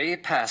is way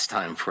past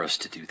time for us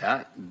to do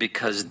that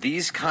because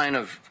these kind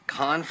of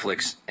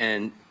conflicts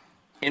and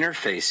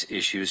interface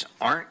issues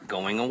aren't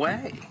going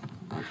away.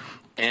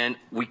 And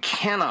we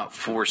cannot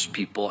force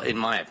people, in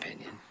my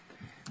opinion,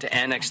 to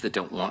annex that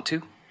don't want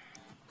to.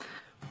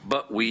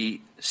 But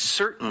we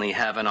certainly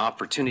have an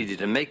opportunity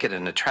to make it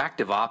an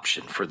attractive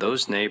option for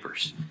those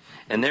neighbors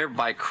and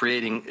thereby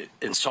creating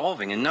and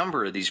solving a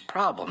number of these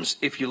problems.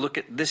 If you look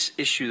at this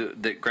issue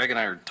that Greg and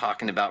I are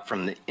talking about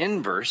from the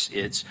inverse,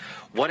 it's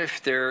what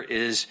if there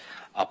is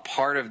a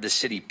part of the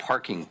city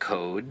parking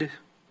code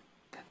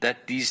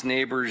that these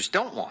neighbors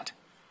don't want,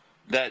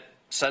 that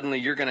suddenly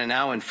you're going to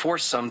now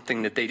enforce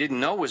something that they didn't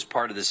know was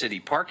part of the city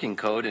parking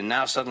code, and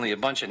now suddenly a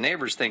bunch of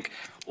neighbors think,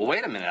 well,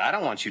 wait a minute, I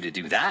don't want you to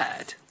do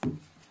that.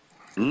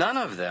 None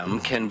of them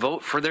can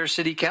vote for their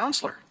city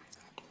councilor.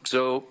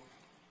 So,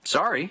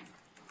 sorry,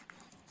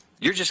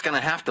 you're just going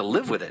to have to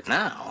live with it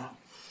now.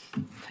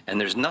 And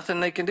there's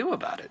nothing they can do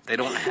about it. They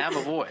don't have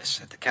a voice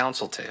at the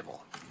council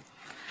table.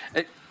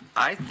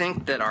 I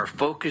think that our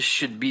focus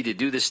should be to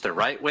do this the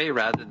right way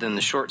rather than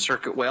the short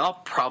circuit way. I'll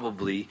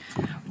probably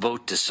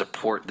vote to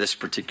support this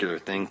particular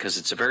thing because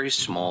it's a very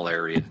small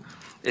area.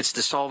 It's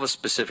to solve a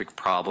specific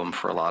problem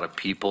for a lot of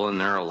people,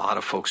 and there are a lot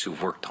of folks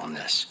who've worked on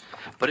this.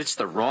 But it's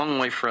the wrong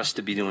way for us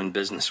to be doing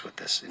business with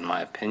this, in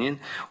my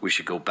opinion. We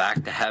should go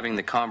back to having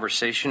the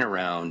conversation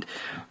around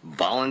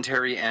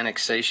voluntary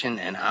annexation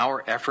and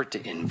our effort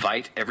to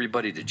invite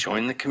everybody to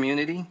join the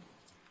community,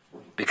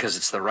 because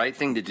it's the right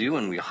thing to do,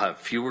 and we'll have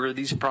fewer of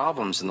these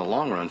problems in the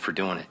long run for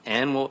doing it.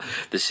 And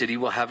the city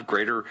will have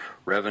greater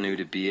revenue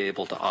to be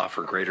able to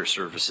offer greater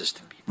services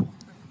to people.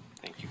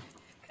 Thank you.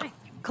 Okay.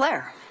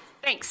 Claire.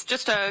 Thanks.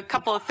 Just a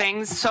couple of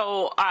things.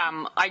 So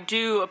I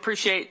do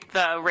appreciate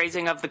the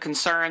raising of the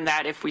concern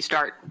that if we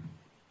start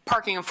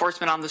parking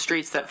enforcement on the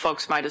streets that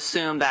folks might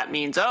assume that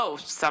means, oh,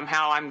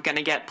 somehow I'm going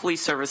to get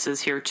police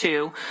services here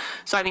too.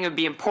 So I think it would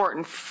be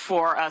important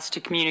for us to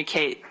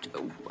communicate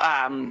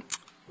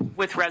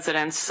with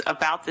residents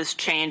about this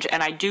change,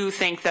 and I do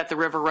think that the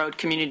River Road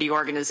Community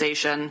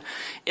Organization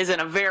is in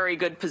a very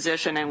good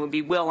position and would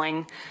be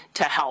willing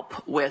to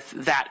help with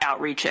that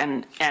outreach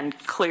and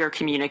clear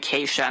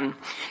communication.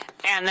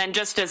 And then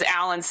just as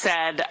Alan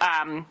said,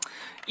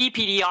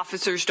 EPD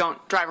officers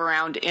don't drive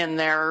around in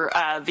their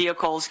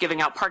vehicles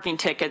giving out parking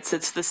tickets.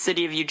 It's the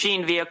City of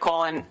Eugene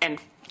vehicle, and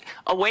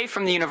away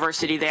from the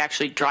university, they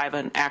actually drive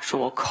an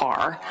actual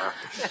car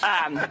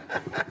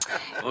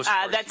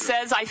that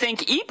says, I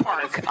think,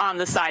 E-Park on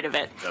the side of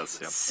it. It does,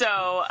 yeah.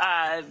 So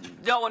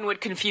no one would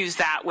confuse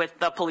that with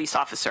the police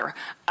officer.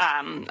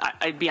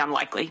 I'd be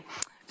unlikely.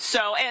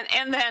 So,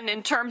 and then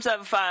in terms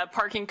of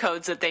parking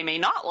codes that they may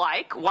not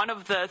like, one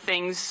of the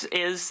things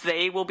is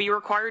they will be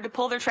required to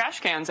pull their trash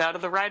cans out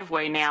of the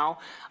right-of-way now.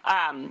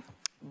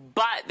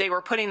 But they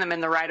were putting them in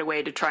the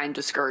right-of-way to try and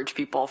discourage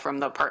people from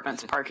the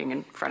apartments parking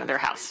in front of their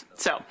house.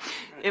 So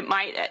it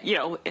might,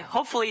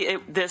 hopefully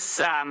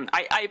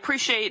I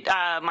appreciate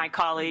my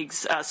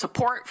colleagues'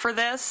 support for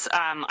this.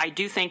 I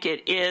do think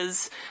it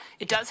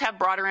does have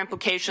broader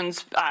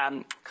implications,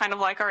 kind of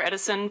like our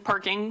Edison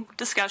parking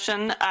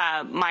discussion.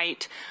 I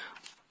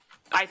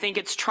think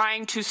it's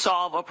trying to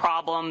solve a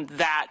problem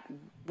that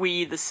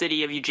we, the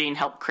City of Eugene,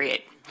 helped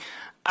create.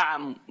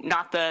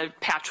 Not the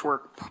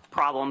patchwork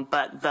problem,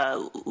 but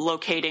the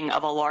locating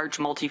of a large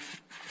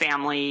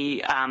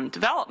multifamily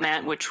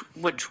development,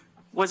 which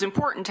was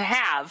important to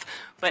have,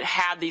 but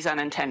had these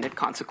unintended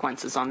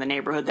consequences on the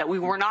neighborhood that we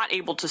were not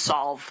able to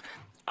solve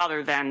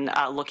other than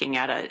looking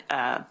at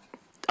a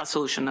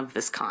solution of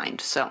this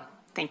kind. So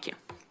thank you.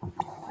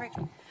 Great.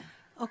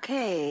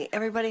 Okay,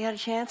 everybody had a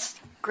chance?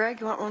 Greg,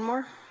 you want one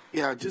more?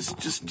 Yeah,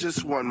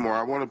 just one more.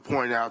 I want to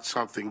point out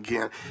something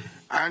again.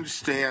 I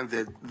understand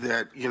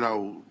that you're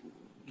going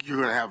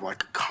to have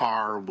like a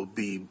car will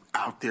be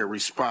out there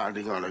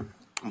responding on a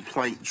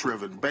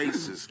complaint-driven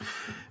basis.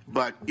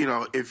 But, you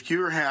know, if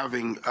you're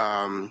having,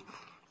 I'll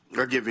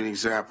give you an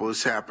example.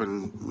 This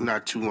happened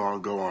not too long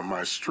ago on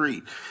my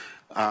street.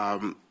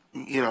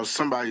 You know,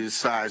 somebody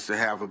decides to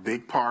have a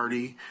big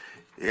party.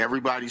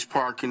 Everybody's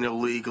parking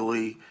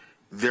illegally.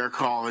 They're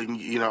calling,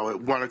 you know,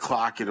 at 1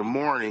 o'clock in the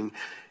morning.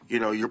 You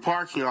know, your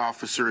parking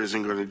officer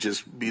isn't going to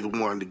just be the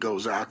one that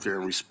goes out there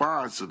and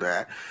responds to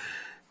that.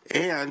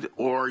 And,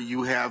 or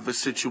you have a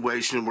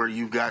situation where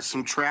you've got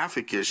some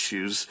traffic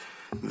issues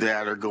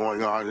that are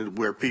going on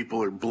where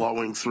people are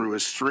blowing through a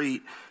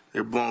street.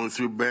 They're blowing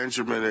through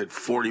Benjamin at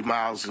 40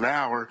 miles an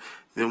hour.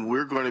 Then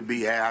we're going to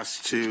be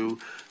asked to,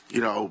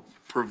 you know,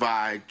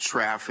 provide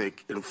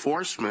traffic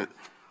enforcement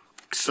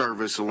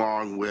service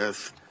along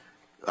with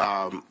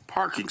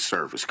parking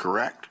service,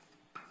 correct?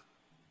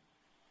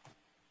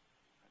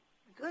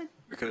 Good.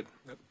 We could.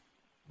 Yep.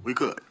 We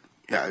could.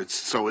 Yeah,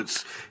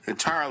 it's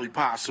entirely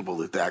possible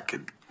that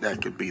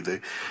could be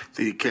the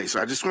case.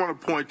 I just want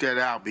to point that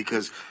out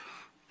because,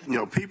 you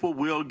know, people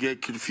will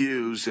get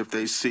confused if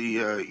they see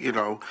you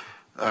know,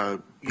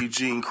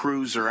 Eugene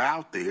Cruiser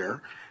out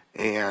there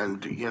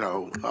and, you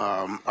know,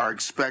 are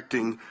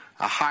expecting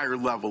a higher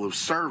level of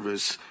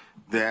service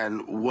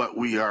than what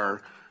we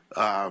are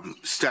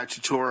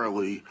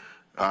statutorily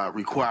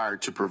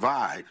required to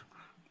provide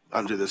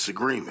under this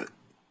agreement.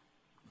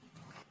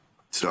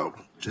 So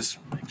just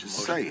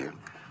saying.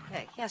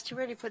 Okay, yes, you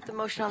ready to put the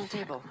motion on the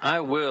table? I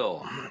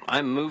will.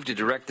 I move to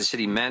direct the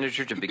city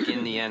manager to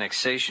begin the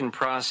annexation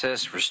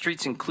process for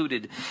streets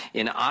included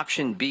in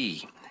option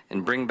B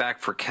and bring back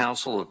for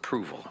council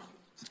approval.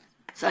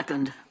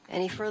 Second.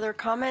 Any further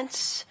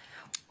comments?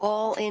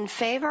 All in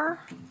favor?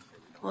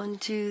 1,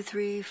 2,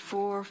 3,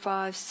 4,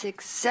 5,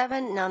 6,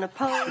 7. None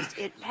opposed.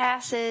 It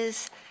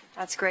passes.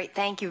 That's great.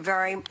 Thank you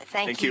very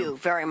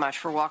much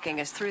for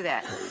walking us through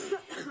that.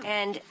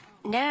 And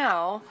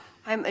now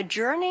I'm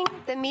adjourning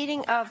the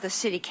meeting of the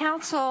City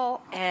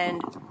Council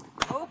and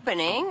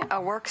opening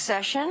a work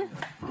session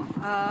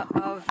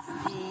of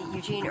the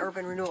Eugene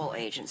Urban Renewal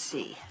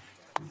Agency.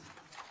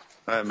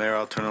 Mayor,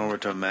 I'll turn it over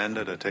to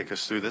Amanda to take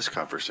us through this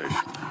conversation.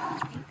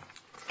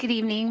 Good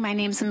evening. My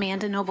name is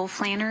Amanda Noble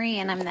Flannery,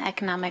 and I'm the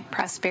Economic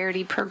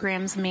Prosperity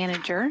Programs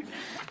Manager.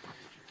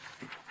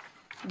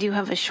 I do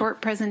have a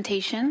short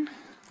presentation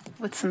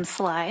with some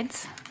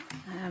slides.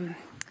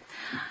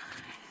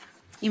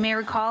 You may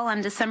recall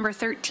on December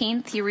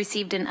 13th, you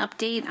received an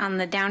update on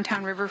the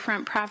downtown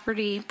riverfront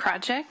property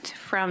project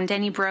from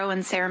Denny Bro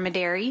and Sarah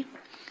Maderi,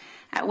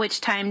 at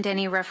which time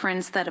Denny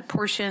referenced that a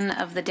portion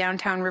of the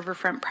downtown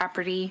riverfront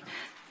property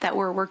that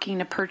we're working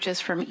to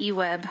purchase from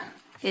eWeb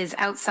is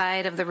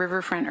outside of the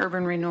Riverfront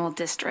Urban Renewal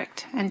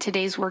District, and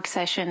today's work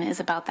session is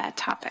about that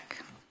topic.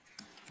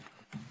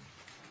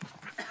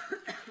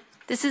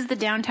 This is the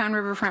downtown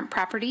riverfront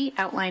property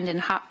outlined in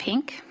hot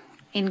pink.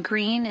 In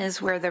green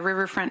is where the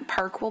riverfront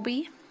park will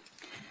be.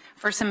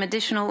 For some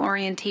additional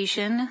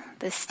orientation,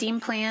 the steam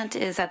plant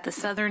is at the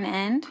southern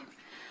end.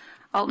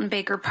 Alton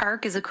Baker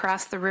Park is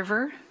across the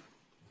river.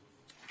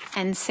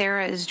 And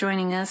Sarah is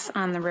joining us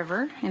on the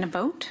river in a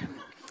boat.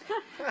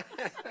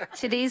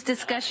 Today's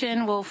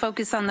discussion will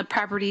focus on the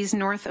properties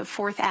north of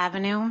 4th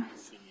Avenue.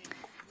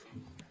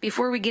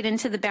 Before we get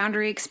into the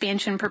boundary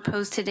expansion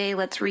proposed today,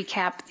 let's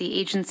recap the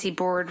agency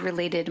board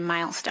related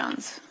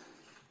milestones.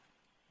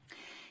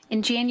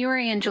 In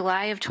January and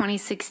July of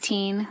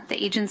 2016,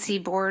 the agency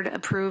board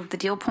approved the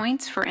deal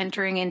points for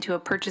entering into a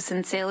purchase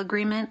and sale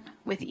agreement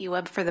with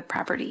eWeb for the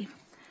property.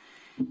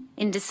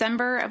 In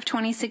December of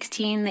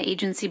 2016, the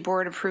agency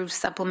board approved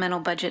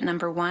supplemental budget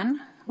number 1,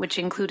 which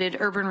included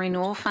urban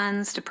renewal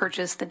funds to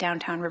purchase the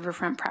downtown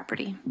riverfront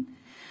property.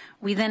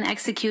 We then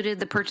executed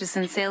the purchase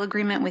and sale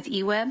agreement with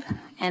eWeb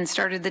and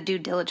started the due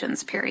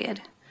diligence period.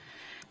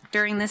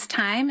 During this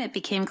time, it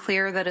became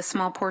clear that a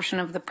small portion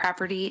of the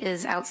property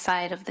is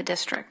outside of the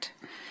district.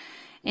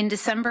 In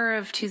December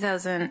of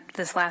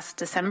this last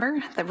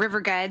December, the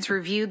River Guides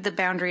reviewed the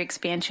boundary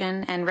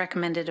expansion and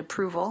recommended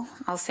approval.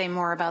 I'll say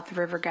more about the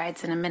River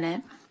Guides in a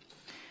minute.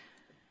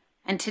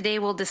 And today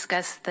we'll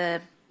discuss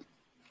the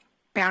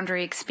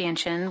boundary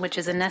expansion, which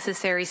is a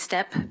necessary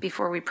step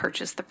before we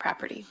purchase the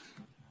property.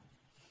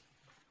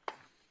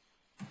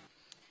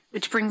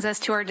 Which brings us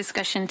to our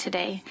discussion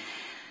today.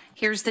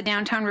 Here's the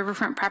downtown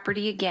riverfront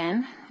property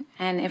again,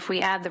 and if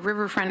we add the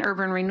Riverfront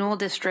Urban Renewal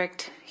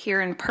District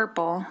here in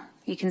purple,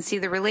 you can see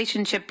the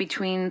relationship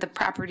between the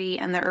property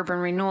and the Urban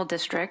Renewal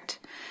District.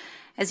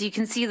 As you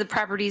can see, the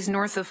properties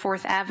north of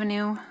 4th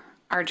Avenue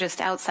are just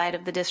outside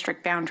of the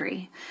district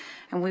boundary,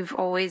 and we've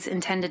always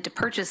intended to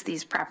purchase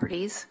these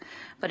properties,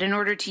 but in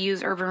order to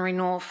use urban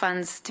renewal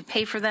funds to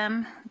pay for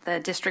them, the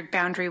district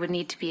boundary would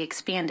need to be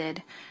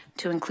expanded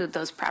to include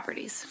those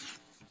properties.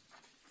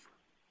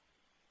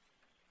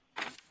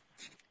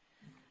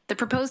 The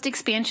proposed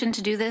expansion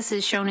to do this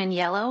is shown in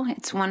yellow.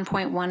 It's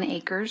 1.1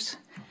 acres.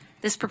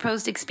 This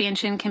proposed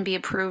expansion can be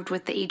approved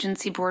with the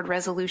agency board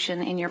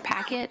resolution in your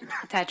packet,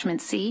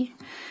 attachment C.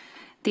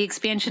 The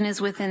expansion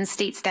is within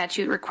state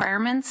statute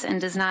requirements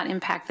and does not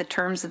impact the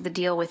terms of the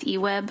deal with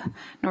eWeb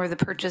nor the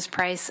purchase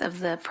price of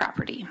the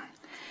property.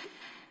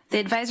 The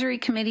advisory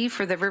committee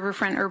for the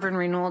Riverfront Urban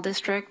Renewal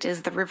District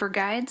is the River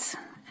Guides,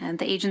 and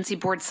the agency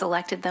board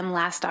selected them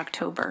last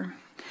October.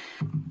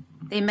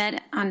 They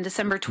met on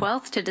December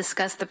 12th to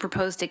discuss the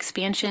proposed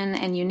expansion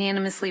and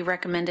unanimously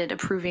recommended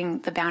approving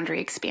the boundary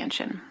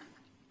expansion.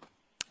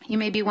 You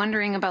may be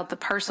wondering about the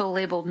parcel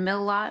labeled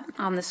Mill Lot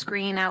on the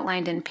screen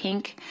outlined in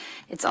pink.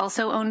 It's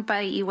also owned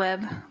by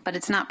EWEB, but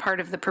it's not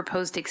part of the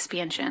proposed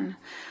expansion.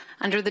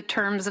 Under the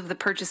terms of the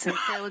purchase and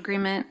sale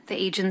agreement,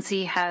 the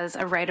agency has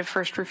a right of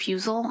first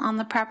refusal on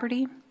the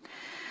property.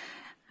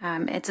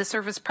 It's a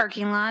service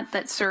parking lot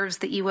that serves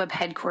the EWEB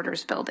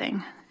headquarters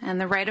building. And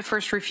the right of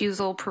first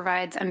refusal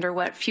provides under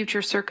what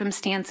future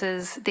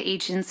circumstances the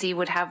agency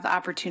would have the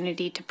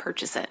opportunity to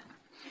purchase it.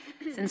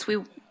 Since we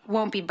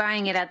won't be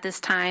buying it at this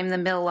time, the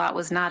mill lot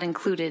was not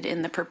included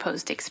in the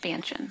proposed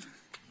expansion.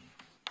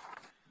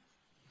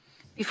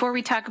 Before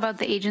we talk about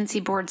the agency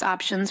board's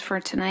options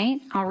for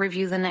tonight, I'll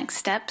review the next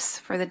steps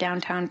for the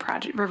downtown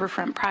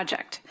riverfront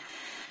project.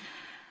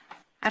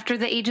 After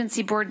the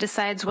agency board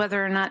decides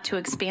whether or not to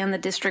expand the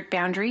district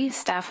boundary,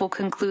 staff will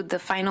conclude the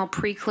final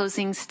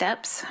pre-closing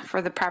steps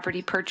for the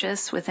property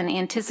purchase with an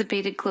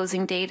anticipated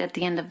closing date at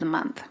the end of the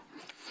month.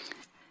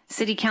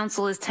 City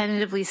Council is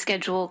tentatively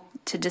scheduled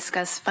to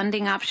discuss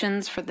funding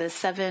options for the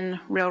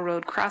 7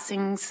 railroad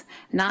crossings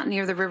not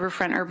near the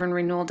Riverfront Urban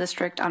Renewal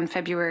District on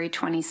February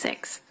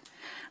 26th.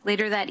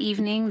 Later that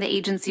evening, the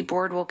agency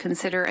board will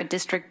consider a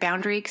district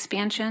boundary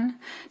expansion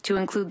to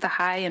include the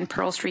High and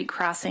Pearl Street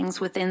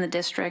crossings within the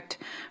district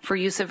for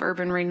use of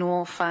urban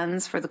renewal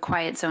funds for the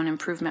quiet zone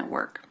improvement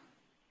work.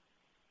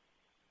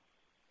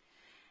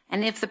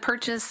 And if the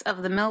purchase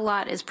of the mill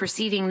lot is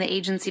proceeding, the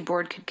agency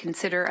board could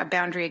consider a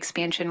boundary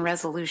expansion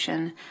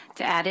resolution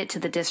to add it to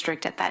the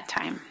district at that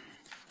time.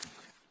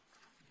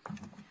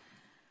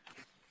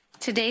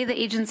 Today,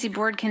 the agency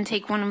board can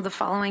take one of the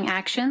following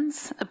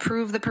actions: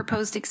 approve the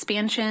proposed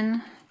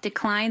expansion,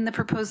 decline the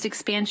proposed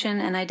expansion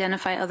and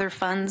identify other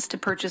funds to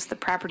purchase the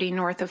property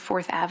north of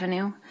 4th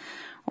Avenue,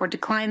 or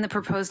decline the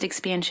proposed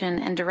expansion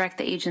and direct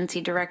the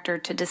agency director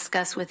to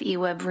discuss with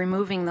EWEB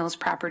removing those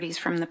properties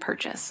from the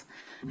purchase.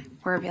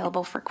 We're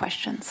available for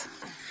questions.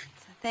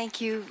 Thank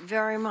you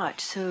very much.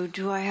 So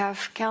do I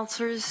have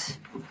counselors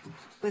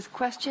with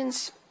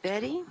questions?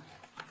 Betty?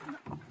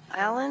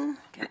 Alan?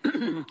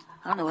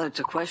 I don't know whether it's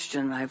a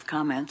question. I have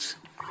comments.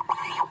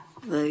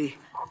 The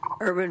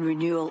urban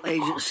renewal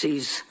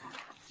agencies,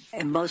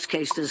 in most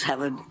cases,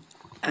 have an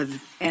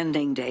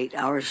ending date.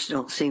 Ours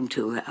don't seem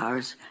to.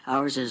 Ours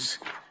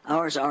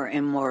are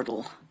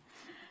immortal,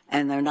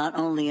 and they're not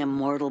only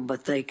immortal,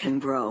 but they can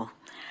grow.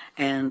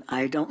 And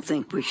I don't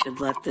think we should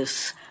let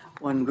this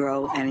one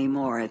grow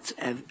anymore. It's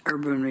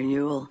urban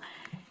renewal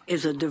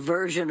is a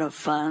diversion of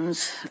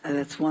funds.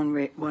 That's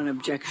one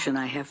objection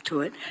I have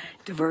to it.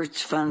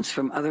 Diverts funds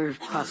from other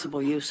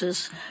possible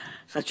uses,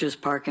 such as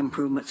park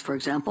improvements, for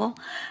example.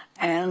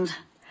 And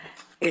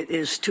it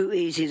is too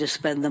easy to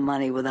spend the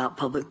money without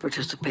public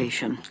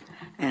participation.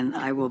 And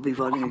I will be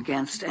voting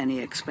against any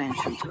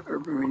expansion to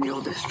urban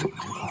renewal district.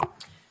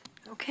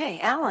 Okay,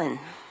 Alan.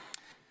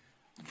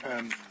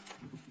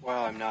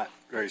 While I'm not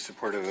very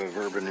supportive of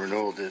urban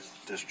renewal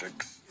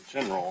districts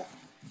in general,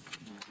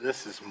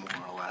 this is more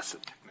or less a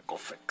technical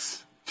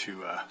fix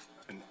to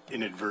an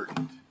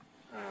inadvertent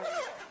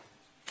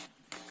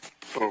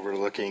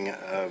overlooking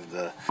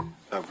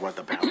of what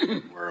the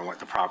boundaries were and what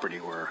the property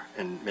were,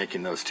 and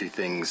making those two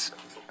things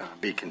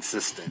be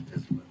consistent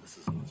is what this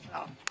is all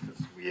about.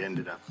 Because we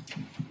ended up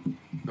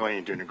going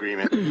into an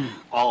agreement,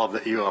 all of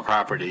the EWA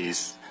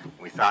properties,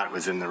 we thought it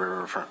was in the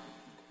Riverfront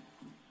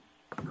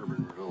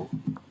Urban Renewal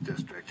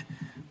District,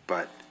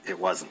 but it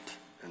wasn't.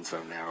 And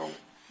so now,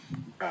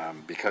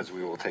 because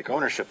we will take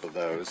ownership of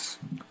those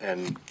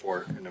and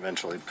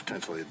eventually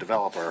potentially a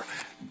developer,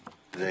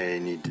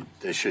 they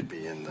should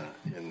be in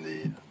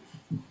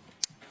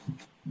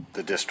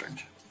the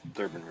district,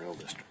 the urban renewal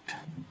district.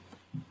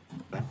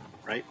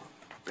 Right?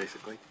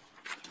 Basically.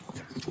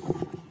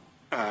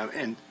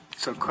 And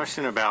so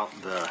question about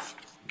the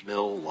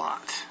mill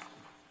lot.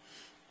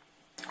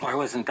 Why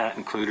wasn't that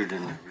included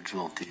in the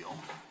original deal?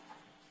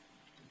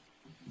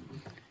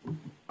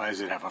 Why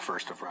does it have a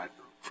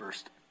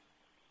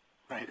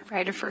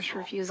right of first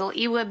refusal?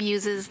 EWEB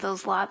uses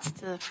those lots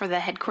for the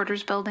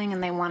headquarters building,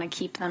 and they want to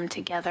keep them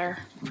together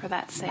for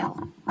that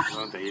sale. Why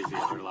don't they use the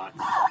other lots?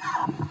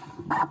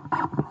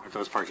 Aren't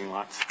those parking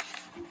lots?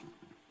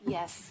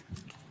 Yes.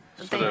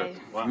 So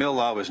the mill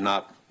lot was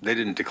not, they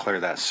didn't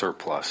declare that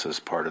surplus as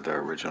part of their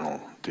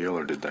original deal,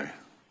 or did they?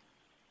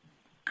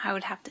 I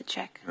would have to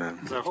check. Yeah.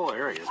 The whole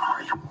area is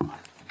parking lot.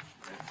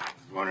 I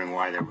was wondering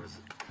why there was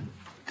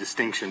a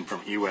distinction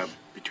from EWEB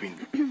between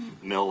the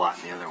mill lot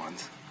and the other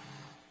ones.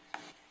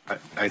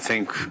 I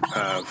think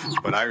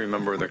what I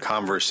remember the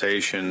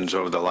conversations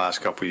over the last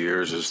couple of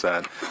years is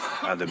that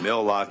the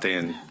mill lot they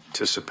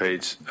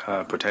anticipate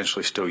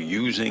potentially still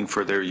using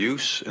for their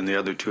use, and the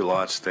other two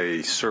lots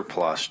they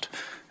surplused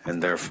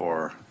and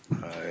therefore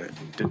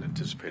didn't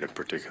anticipate a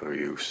particular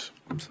use.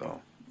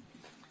 So,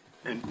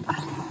 and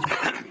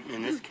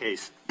in this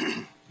case,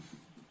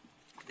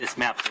 this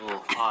map's a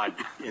little odd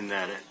in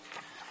that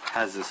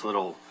has this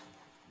little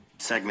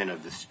segment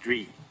of the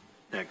street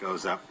that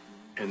goes up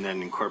and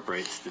then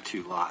incorporates the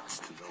two lots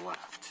to the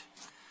left.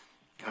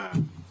 Why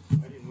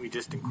didn't we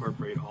just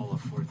incorporate all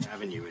of 4th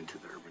Avenue into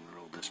the urban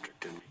rural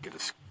district and make it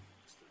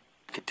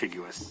a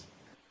contiguous?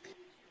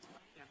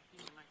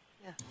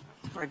 Yeah,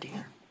 it's hard to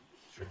hear.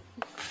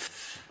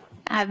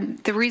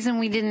 The reason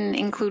we didn't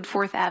include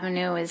 4th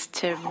Avenue is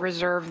to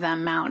reserve the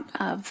amount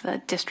of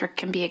the district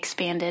can be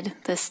expanded.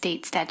 The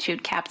state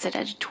statute caps it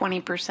at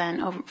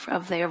 20%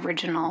 of the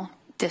original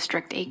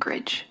district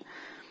acreage.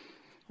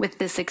 With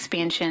this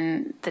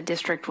expansion, the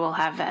district will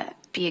have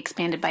be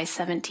expanded by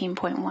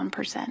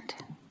 17.1%.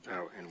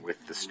 Oh, and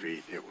with the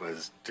street,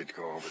 did it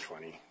go over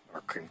 20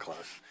 or came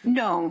close?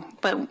 No,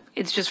 but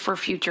it's just for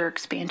future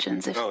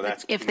expansions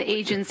if the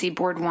agency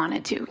board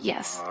wanted to,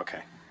 yes. Oh,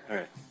 okay. All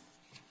right.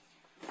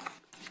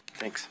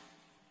 Thanks.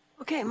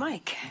 Okay,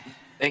 Mike.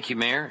 Thank you,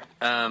 Mayor.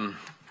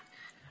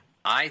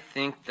 I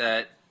think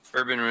that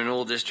urban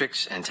renewal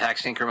districts and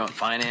tax increment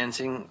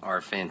financing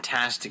are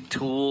fantastic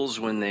tools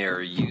when they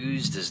are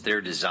used as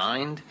they're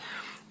designed.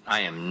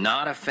 I am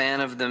not a fan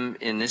of them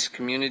in this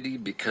community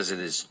because it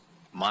is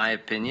my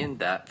opinion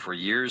that for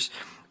years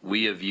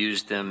we have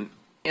used them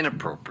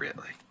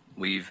inappropriately.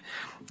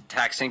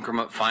 Tax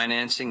increment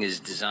financing is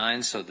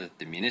designed so that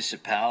the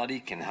municipality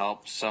can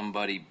help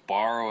somebody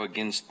borrow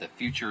against the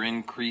future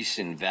increase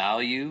in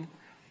value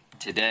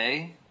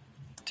today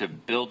to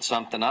build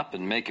something up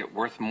and make it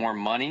worth more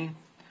money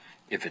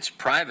if it's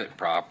private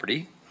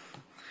property,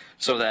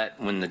 so that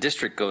when the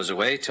district goes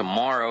away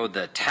tomorrow,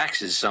 the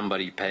taxes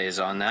somebody pays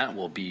on that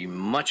will be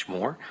much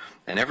more,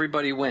 and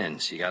everybody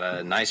wins. You got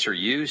a nicer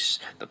use,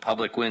 the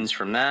public wins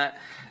from that,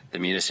 the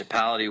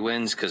municipality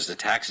wins because the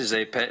taxes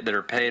they pay that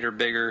are paid are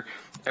bigger.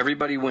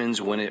 Everybody wins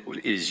when it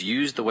is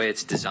used the way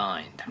it's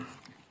designed.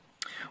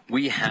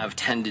 We have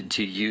tended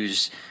to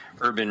use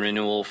urban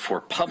renewal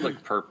for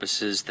public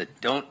purposes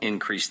that don't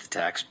increase the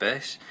tax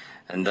base,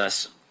 and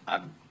thus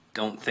I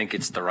don't think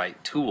it's the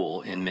right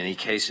tool in many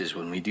cases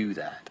when we do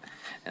that.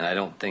 And I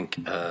don't think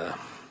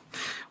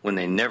when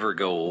they never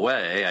go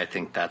away, I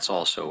think that's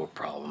also a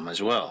problem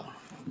as well.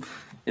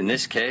 In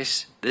this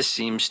case, this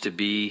seems to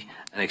be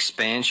an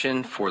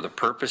expansion for the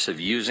purpose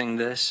of using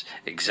this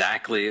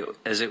exactly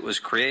as it was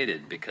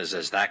created, because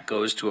as that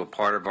goes to a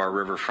part of our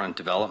riverfront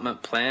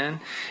development plan,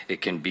 it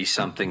can be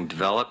something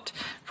developed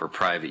for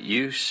private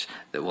use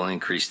that will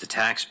increase the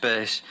tax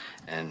base,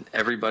 and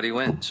everybody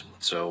wins.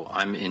 So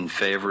I'm in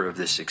favor of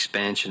this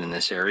expansion in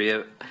this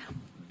area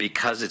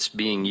because it's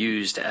being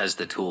used as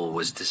the tool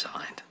was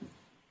designed.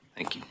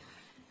 Thank you.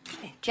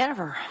 Okay,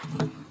 Jennifer.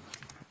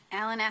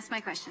 Alan asked my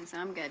question, so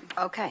I'm good.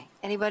 Okay.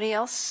 Anybody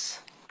else?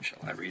 Shall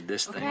I read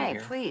this thing Okay,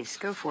 here? please,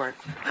 go for it.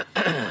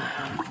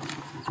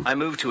 I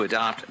move to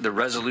adopt the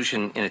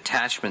resolution in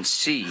attachment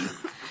C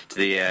to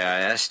the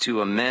AIS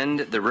to amend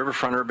the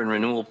Riverfront Urban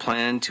Renewal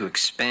Plan to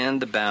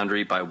expand the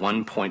boundary by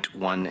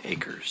 1.1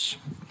 acres.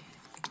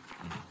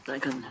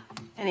 Second.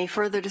 Any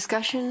further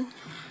discussion?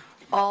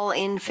 All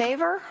in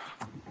favor?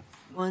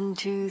 1,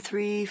 2,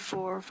 3,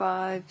 4,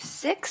 5,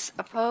 6.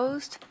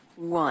 Opposed?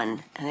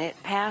 1. And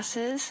it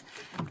passes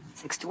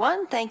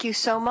 6-1. Thank you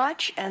so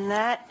much. And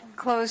that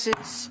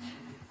closes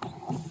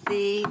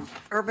the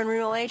Urban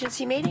Renewal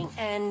Agency meeting.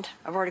 And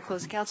I've already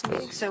closed the council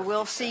meeting. So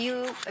we'll see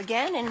you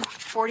again in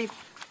 40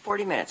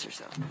 minutes or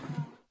so.